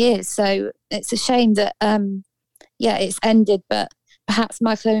 10 years. So it's a shame that, it's ended, but perhaps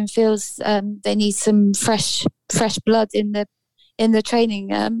Michael Owen feels they need some fresh blood in the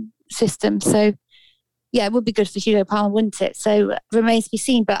training system. So yeah, it would be good for Hugo Palmer, wouldn't it? So remains to be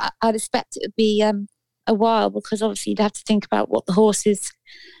seen, but I'd expect it would be a while, because obviously you'd have to think about what the horses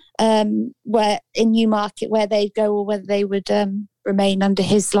where in Newmarket, where they'd go, or whether they would remain under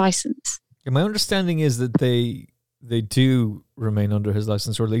his license. Yeah, my understanding is that they do remain under his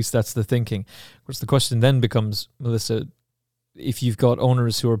license, or at least that's the thinking. Of course, the question then becomes, Melissa, if you've got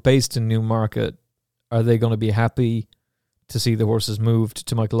owners who are based in Newmarket, are they going to be happy to see the horses moved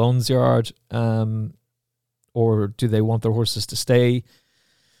to Michael Owen's yard, or do they want their horses to stay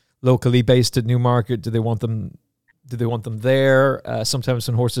locally based at Newmarket? Do they want them there? Sometimes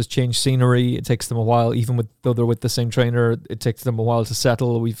when horses change scenery, it takes them a while, even though they're with the same trainer, it takes them a while to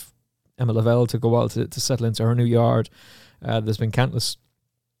settle. Emma Lavelle took a while to settle into her new yard. There's been countless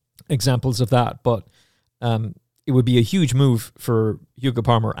examples of that, but it would be a huge move for Hugo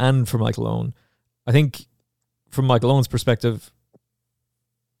Palmer and for Michael Owen. I think from Michael Owen's perspective,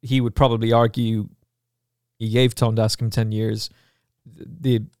 he would probably argue he gave Tom Dascombe 10 years.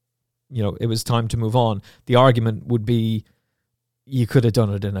 It was time to move on. The argument would be, you could have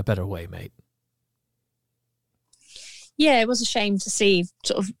done it in a better way, mate. Yeah, it was a shame to see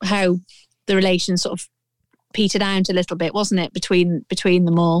sort of how the relations sort of petered out a little bit, wasn't it, between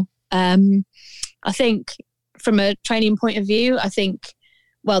them all? I think from a training point of view,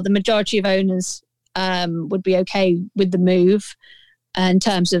 the majority of owners would be okay with the move in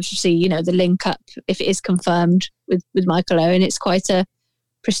terms of, the link up, if it is confirmed with Michael Owen. It's quite a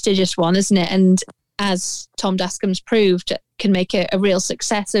prestigious one, isn't it? And as Tom Dascombe's proved, can make a real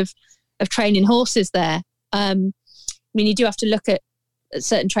success of training horses there. I mean, you do have to look at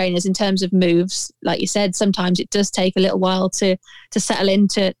certain trainers in terms of moves. Like you said, sometimes it does take a little while to settle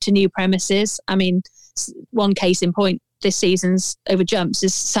into new premises. I mean, one case in point this season's over jumps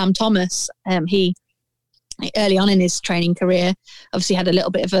is Sam Thomas. He, early on in his training career, obviously had a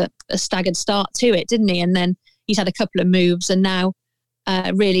little bit of a staggered start to it, didn't he? And then he's had a couple of moves and now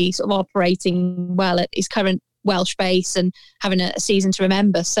really sort of operating well at his current Welsh base and having a season to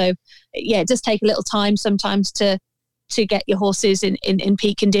remember. So yeah, it does take a little time sometimes to get your horses in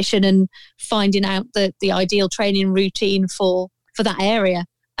peak condition and finding out the ideal training routine for that area.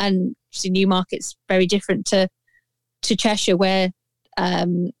 And obviously Newmarket's very different to Cheshire, where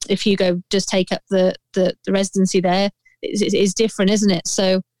if Hugo does take up the residency there, it's different, isn't it?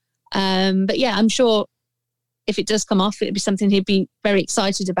 So but yeah, I'm sure if it does come off, it'd be something he'd be very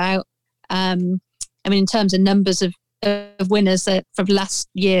excited about. I mean, in terms of numbers of winners from last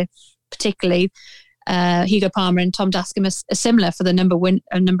year, particularly, Hugo Palmer and Tom Dascombe are similar for the number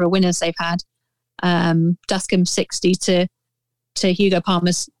of winners they've had. Dascombe 60 to Hugo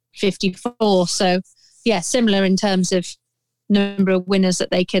Palmer's 54. So, yeah, similar in terms of number of winners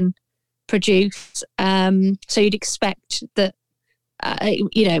that they can produce. So you'd expect that,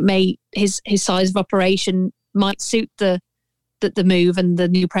 his size of operation might suit the move and the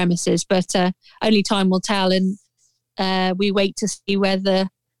new premises, but only time will tell, and we wait to see whether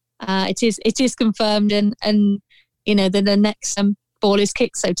it is confirmed and the next ball is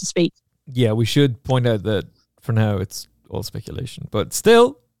kicked, so to speak. Yeah, we should point out that for now it's all speculation, but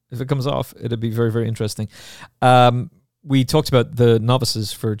still, if it comes off, it'd be very, very interesting. We talked about the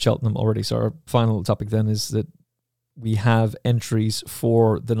novices for Cheltenham already, so our final topic then is that we have entries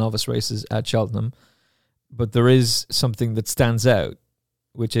for the novice races at Cheltenham. But there is something that stands out,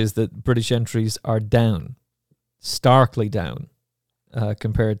 which is that British entries are down, starkly down,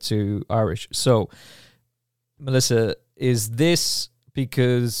 compared to Irish. So, Melissa, is this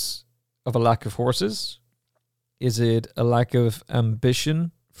because of a lack of horses? Is it a lack of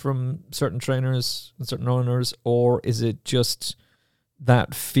ambition from certain trainers and certain owners? Or is it just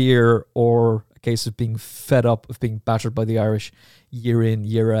that fear or a case of being fed up of being battered by the Irish year in,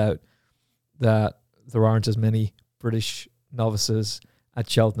 year out, that there aren't as many British novices at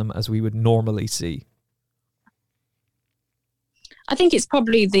Cheltenham as we would normally see? I think it's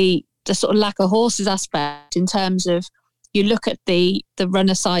probably the sort of lack of horses aspect, in terms of you look at the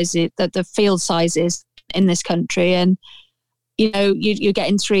runner sizes, the field sizes in this country, and you're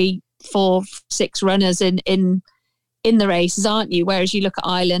getting 3, 4, 6 runners in the races, aren't you? Whereas you look at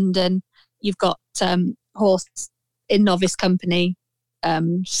Ireland and you've got horse in novice company.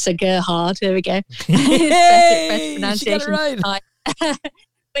 Sir Gerhard, there we go. Hey, best she got it right.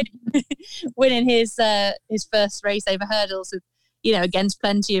 Winning his first race over hurdles, against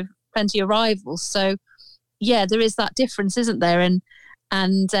plenty of rivals. So yeah, there is that difference, isn't there? And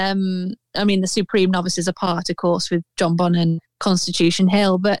I mean, the supreme novices apart, of course, with John Bonn and Constitution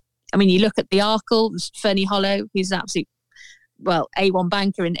Hill. But I mean, you look at the Arkle, Fernie Hollow, who's an absolute, A1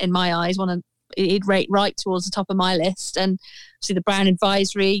 banker in my eyes. He'd rate right towards the top of my list. And see the Brown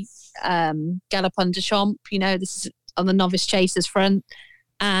Advisory, Galopin de Champs, this is on the novice chasers front,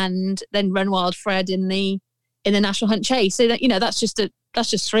 and then Run Wild Fred in the National Hunt Chase. So that, that's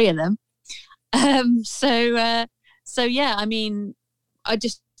just 3 of them. So yeah, I mean, I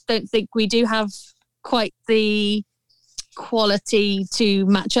just don't think we do have quite the quality to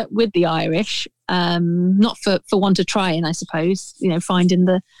match up with the Irish. Not for want of trying, I suppose, finding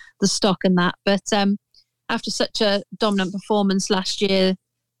the stock and that. But after such a dominant performance last year,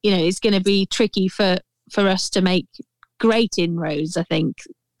 it's going to be tricky for us to make great inroads, I think,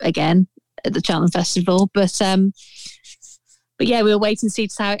 again at the Cheltenham Festival. But yeah, we'll wait and see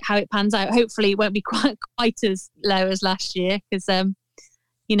how it pans out. Hopefully it won't be quite as low as last year, because the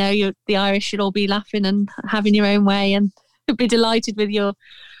Irish should all be laughing and having your own way and be delighted with your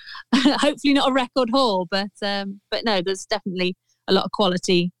hopefully not a record haul, but no, there's definitely a lot of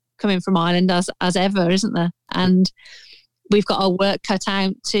quality coming from Ireland as ever, isn't there? And we've got our work cut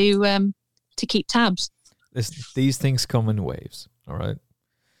out to keep tabs. These things come in waves, all right?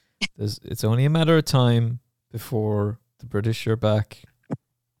 It's only a matter of time before the British are back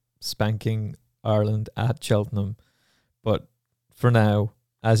spanking Ireland at Cheltenham. But for now,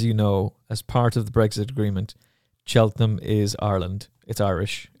 as you know, as part of the Brexit agreement, Cheltenham is Ireland. It's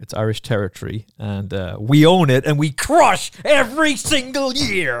Irish. It's Irish territory. And we own it and we crush every single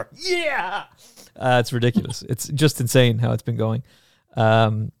year. Yeah! It's ridiculous. It's just insane how it's been going.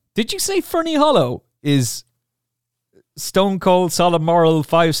 Did you say Fernie Hollow is stone cold, solid moral,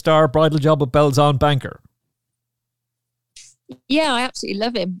 5-star bridal job with bells on banker. Yeah, I absolutely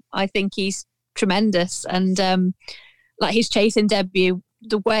love him. I think he's tremendous, and like his chasing debut,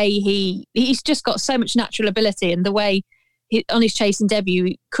 the way he's just got so much natural ability, and the way on his chasing debut,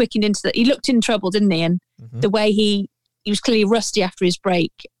 he quickened into he looked in trouble, didn't he? And the way he was clearly rusty after his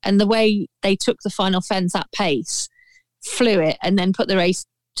break, and the way they took the final fence at pace, flew it, and then put the race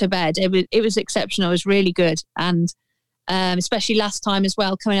to bed. It was exceptional. It was really good, and especially last time as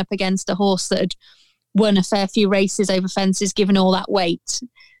well, coming up against a horse that had won a fair few races over fences, given all that weight.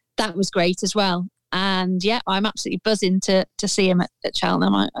 That was great as well. And yeah, I'm absolutely buzzing to see him at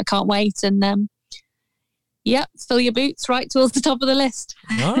Cheltenham. I can't wait. And fill your boots right towards the top of the list.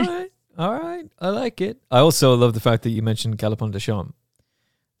 All right. I like it. I also love the fact that you mentioned Galopin de Champs.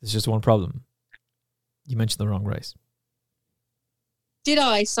 There's just one problem. You mentioned the wrong race. Did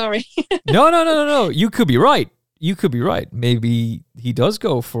I? Sorry. No. You could be right. Maybe he does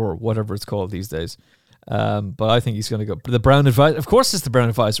go for whatever it's called these days. But I think he's going to go. The Brown Advisory. Of course, it's the Brown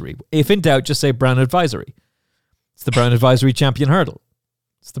Advisory. If in doubt, just say Brown Advisory. It's the Brown Advisory Champion Hurdle.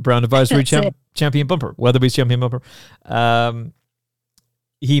 It's the Brown Advisory Champion Bumper. Weatherby's Champion Bumper.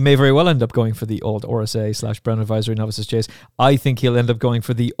 He may very well end up going for the old RSA / Brown Advisory Novices Chase. I think he'll end up going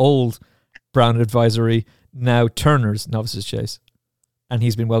for the old Brown Advisory, now Turner's Novices Chase. And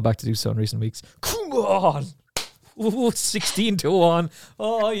he's been well back to do so in recent weeks. Come on! 16-1.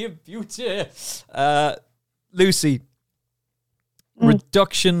 Oh, you beauty. Lucy,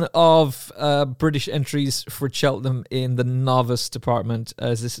 reduction of British entries for Cheltenham in the novice department.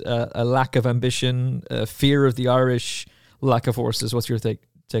 Is this a lack of ambition, fear of the Irish, lack of horses? What's your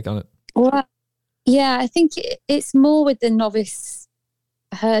take on it? Well, yeah, I think it's more with the novice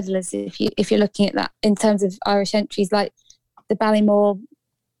hurdlers. If you're looking at that in terms of Irish entries, like the Ballymore,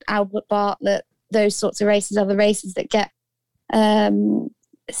 Albert Bartlett, those sorts of races are the races that get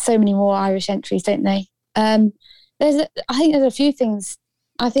so many more Irish entries, don't they? I think there's a few things.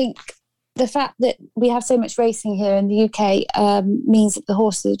 I think the fact that we have so much racing here in the UK means that the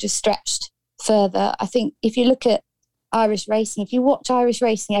horses are just stretched further. I think if you look at Irish racing, if you watch Irish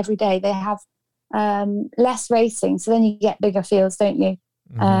racing every day, they have less racing, so then you get bigger fields, don't you?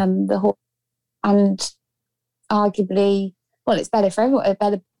 The horse, and arguably, well, it's better for everyone.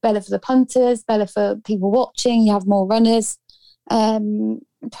 Better for the punters, better for people watching. You have more runners.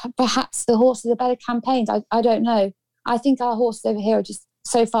 Perhaps the horses are better campaigned. I don't know. I think our horses over here are just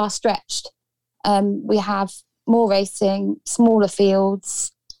so far stretched. We have more racing, smaller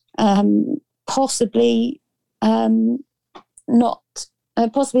fields, possibly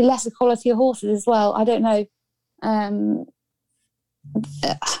possibly lesser quality of horses as well. I don't know.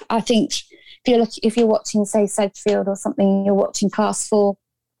 I think if you're watching, say, Sedgefield or something, you're watching Class 4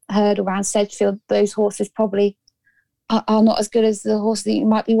 hurdle around Sedgefield, those horses probably are not as good as the horses that you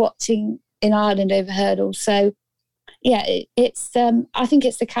might be watching in Ireland over hurdles. So yeah, it's I think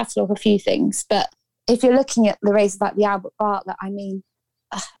it's the catalogue of a few things. But if you're looking at the races like the Albert Bartlett, I mean,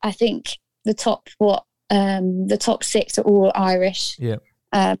 I think the top 6 are all Irish. Yeah.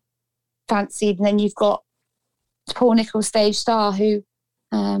 Fancied, and then you've got Paul Nicholls Stage Star, who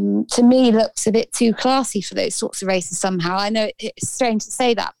to me looks a bit too classy for those sorts of races somehow. I know it's strange to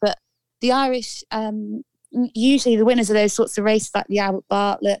say that, but the Irish, usually the winners of those sorts of races, like the Albert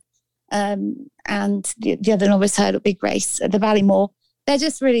Bartlett and the other novice hurdle big race at the Ballymore, they're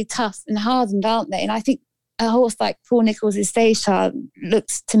just really tough and hardened, aren't they? And I think a horse like Paul Nicholls' Stage Star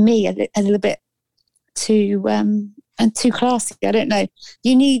looks to me a little bit too classy. I don't know.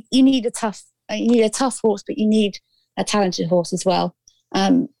 You need a tough horse, but you need a talented horse as well.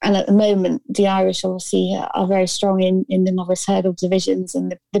 And at the moment, the Irish obviously are very strong in the novice hurdle divisions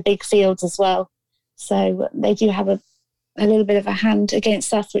and the big fields as well. So they do have a little bit of a hand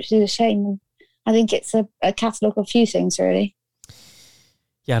against us, which is a shame. I think it's a catalogue of a few things, really.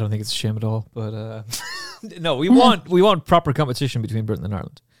 Yeah, I don't think it's a shame at all. But no, we want proper competition between Britain and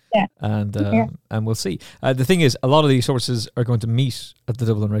Ireland. Yeah. And we'll see. The thing is, a lot of these horses are going to meet at the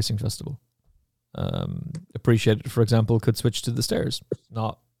Dublin Racing Festival. Appreciated, for example, could switch to the stairs.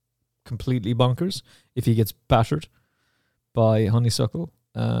 Not completely bonkers if he gets battered by Honeysuckle.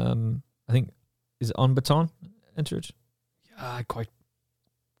 I think, is On Baton entered? Yeah, I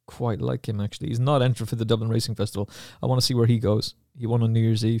quite like him, actually. He's not entered for the Dublin Racing Festival. I want to see where he goes. He won on New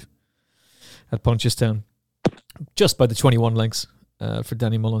Year's Eve at Punchestown, just by the 21 lengths for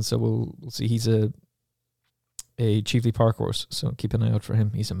Danny Mullen. So we'll see. He's a Cheveley Park horse, so keep an eye out for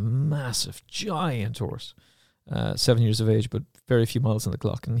him. He's a massive, giant horse, 7 years of age, but very few miles on the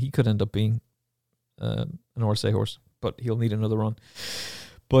clock, and he could end up being an RSA horse, but he'll need another run.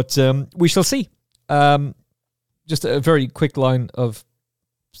 But we shall see. just a very quick line of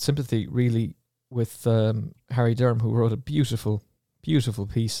sympathy, really, with Harry Durham, who wrote a beautiful, beautiful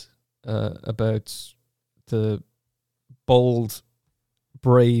piece about the bold,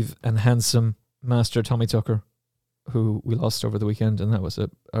 brave, and handsome Master Tommy Tucker, who we lost over the weekend, and that was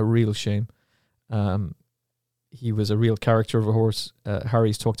a real shame. He was a real character of a horse.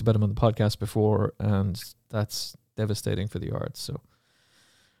 Harry's talked about him on the podcast before, and that's devastating for the art. So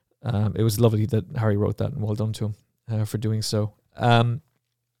it was lovely that Harry wrote that, and well done to him for doing so.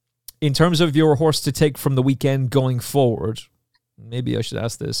 In terms of your horse to take from the weekend going forward, maybe I should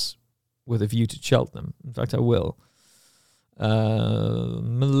ask this with a view to Cheltenham. In fact, I will.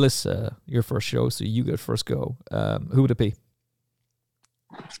 Melissa, your first show, so you get first go. Who would it be?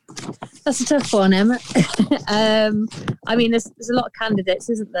 That's a tough one, Emma. I mean, there's a lot of candidates,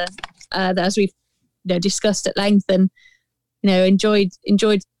 isn't there? That, as we've discussed at length, and enjoyed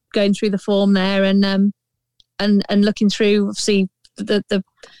going through the form there, and looking through, obviously, the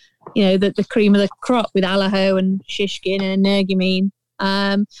cream of the crop with Allaho and Shishkin and Energumene.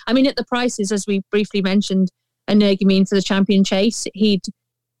 I mean, at the prices, as we briefly mentioned, Energumene for the champion chase, he'd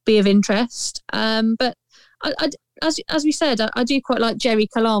be of interest. But as we said, I do quite like Jerry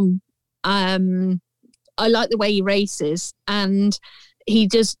Colomb. I like the way he races, and he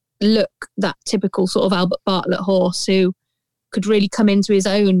does look that typical sort of Albert Bartlett horse who could really come into his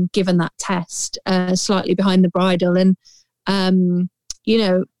own given that test, slightly behind the bridle, and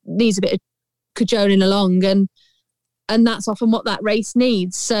needs a bit of cajoling along, and that's often what that race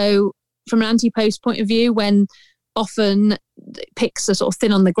needs. So from an anti-post point of view, when often picks are sort of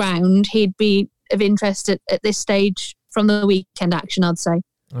thin on the ground, he'd be of interest at this stage from the weekend action, I'd say.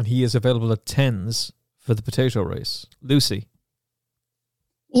 And he is available at 10s for the potato race. Lucy?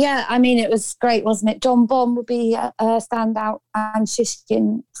 Yeah, I mean, it was great, wasn't it? John Bomb would be a standout, and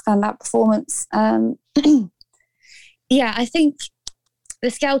Shishkin standout performance. Yeah, I think the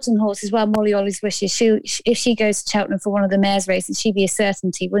Skelton horse as well, Molly Ollie's Wishes, if she goes to Cheltenham for one of the mares' races, she'd be a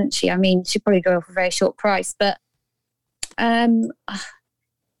certainty, wouldn't she? I mean, she'd probably go for a very short price. But I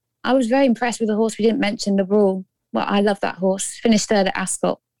was very impressed with the horse we didn't mention, the Brawl. Well, I love that horse. Finished third at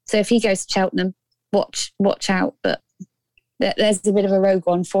Ascot. So if he goes to Cheltenham, watch out. But there's a bit of a rogue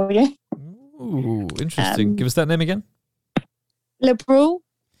one for you. Ooh, interesting. Give us that name again. Le Brawl.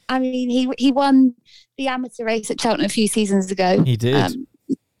 I mean, he won the amateur race at Cheltenham a few seasons ago. He did.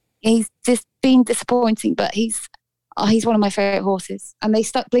 He's just been disappointing, but he's one of my favourite horses. And they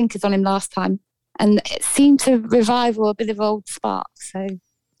stuck blinkers on him last time, and it seemed to revival a bit of old spark. So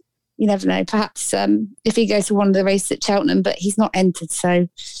you never know. Perhaps if he goes to one of the races at Cheltenham, but he's not entered. So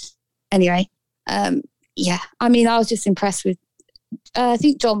anyway, yeah. I mean, I was just impressed with. I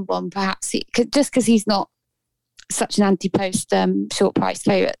think John Bond, perhaps, just because he's not such an anti-post short price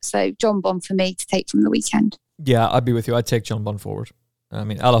favourite. So John Bond for me to take from the weekend. Yeah, I'd be with you. I'd take John Bond forward. I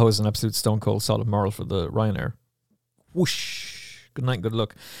mean, Allaho is an absolute stone cold solid moral for the Ryanair. Whoosh. Good night, good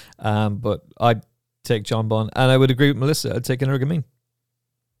luck. But I'd take John Bond, and I would agree with Melissa. I'd take Energumene.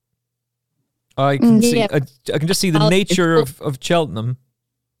 I can see. I can just see the nature of Cheltenham,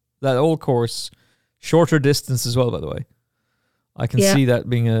 that old course, shorter distance as well. By the way, I can see that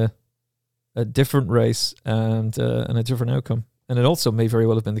being a different race and a different outcome. And it also may very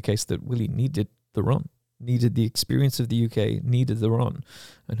well have been the case that Willie needed the run, needed the experience of the UK, needed the run,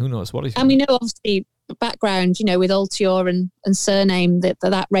 and who knows what he's. And we know, obviously, background, with Altior and Surname,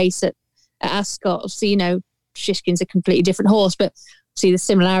 that race at Ascot. Obviously, Shishkin's a completely different horse, but see the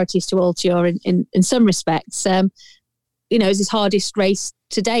similarities to Altior in some respects. It's his hardest race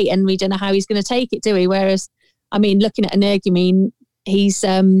to date, and we don't know how he's going to take it, do we? Whereas, I mean, looking at Energumene, he's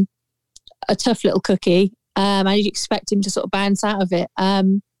a tough little cookie, and you'd expect him to sort of bounce out of it.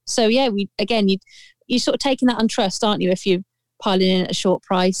 So yeah, you're sort of taking that on trust, aren't you? If you're piling in at a short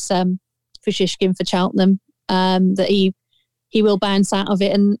price for Shishkin for Cheltenham, that he will bounce out of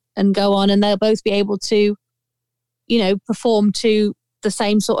it and go on, and they'll both be able to, perform to the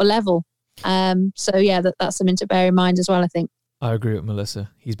same sort of level. So yeah, that's something to bear in mind as well, I think. I agree with Melissa.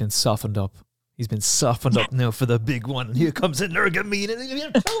 He's been softened up. He's been softened up now for the big one. And here comes Energumene, and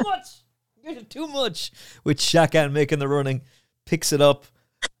you're too much. You're too much. With Shishkin making the running, picks it up,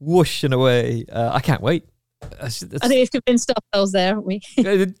 whoosh and away. I can't wait. I think we've convinced ourselves there, haven't we?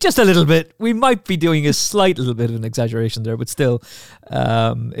 Just a little bit. We might be doing a slight little bit of an exaggeration there, but still,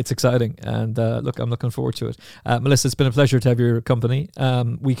 it's exciting. And look, I'm looking forward to it. Melissa, it's been a pleasure to have your company.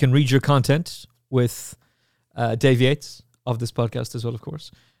 We can read your content with Dave Yates of this podcast as well, of course,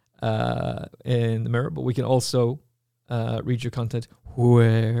 in the Mirror. But we can also read your content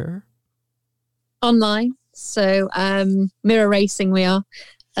where? Online. So Mirror Racing, we are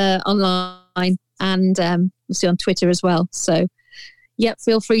online. and obviously on Twitter as well. So,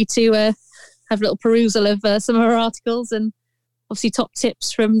 feel free to have a little perusal of some of our articles and obviously top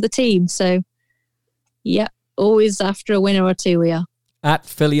tips from the team. So, always after a winner or two we are. At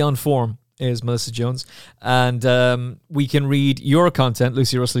Philly on Form is Melissa Jones. And we can read your content,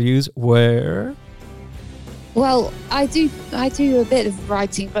 Lucy Russell Hughes, where... Well, I do a bit of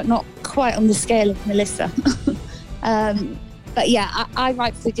writing, but not quite on the scale of Melissa. But yeah, I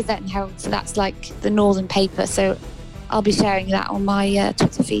write for the Gazette and Herald, so that's like the Northern paper. So I'll be sharing that on my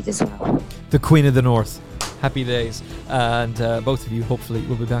Twitter feed as well. The Queen of the North. Happy days. And both of you, hopefully,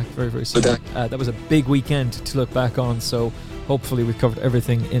 will be back very, very soon. That was a big weekend to look back on, so hopefully we've covered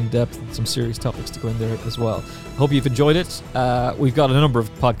everything in depth and some serious topics to go in there as well. Hope you've enjoyed it. We've got a number of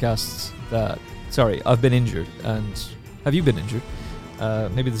podcasts that... Sorry, I've been injured. And have you been injured?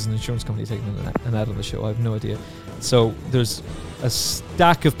 Maybe there's an insurance company taking an ad on the show. I have no idea. So there's a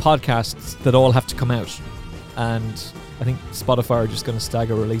stack of podcasts that all have to come out. And I think Spotify are just going to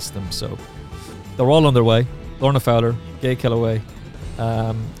stagger release them. So they're all on their way. Lorna Fowler, Gay Kellaway,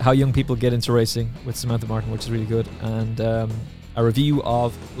 How Young People Get Into Racing with Samantha Martin, which is really good. And a review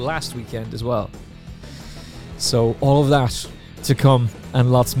of last weekend as well. So all of that to come,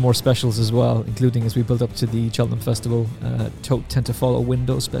 and lots more specials as well, including as we build up to the Cheltenham Festival, Tote Tend to Follow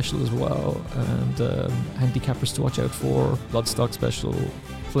window special as well, and handicappers to watch out for, Bloodstock special,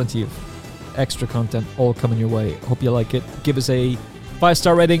 plenty of extra content all coming your way. Hope you like it. Give us a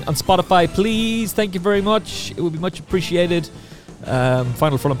 5-star rating on Spotify, please. Thank you very much. It would be much appreciated.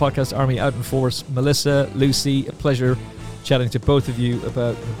 Final Furlong Podcast Army out in force. Melissa, Lucy, a pleasure chatting to both of you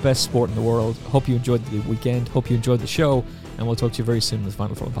about the best sport in the world. Hope you enjoyed the weekend. Hope you enjoyed the show. And we'll talk to you very soon with the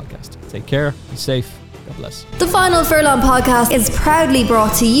Final Furlong Podcast. Take care. Be safe. God bless. The Final Furlong Podcast is proudly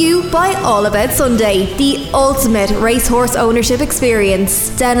brought to you by All About Sunday, the ultimate racehorse ownership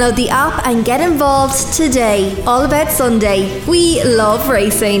experience. Download the app and get involved today. All About Sunday. We love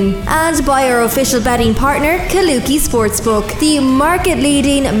racing. And by our official betting partner, Kaluki Sportsbook, the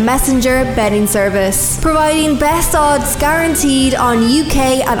market-leading messenger betting service, providing best odds guaranteed on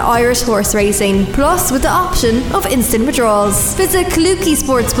UK and Irish horse racing, plus with the option of instant withdrawals. Visit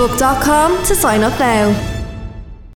kalukisportsbook.com to sign up now.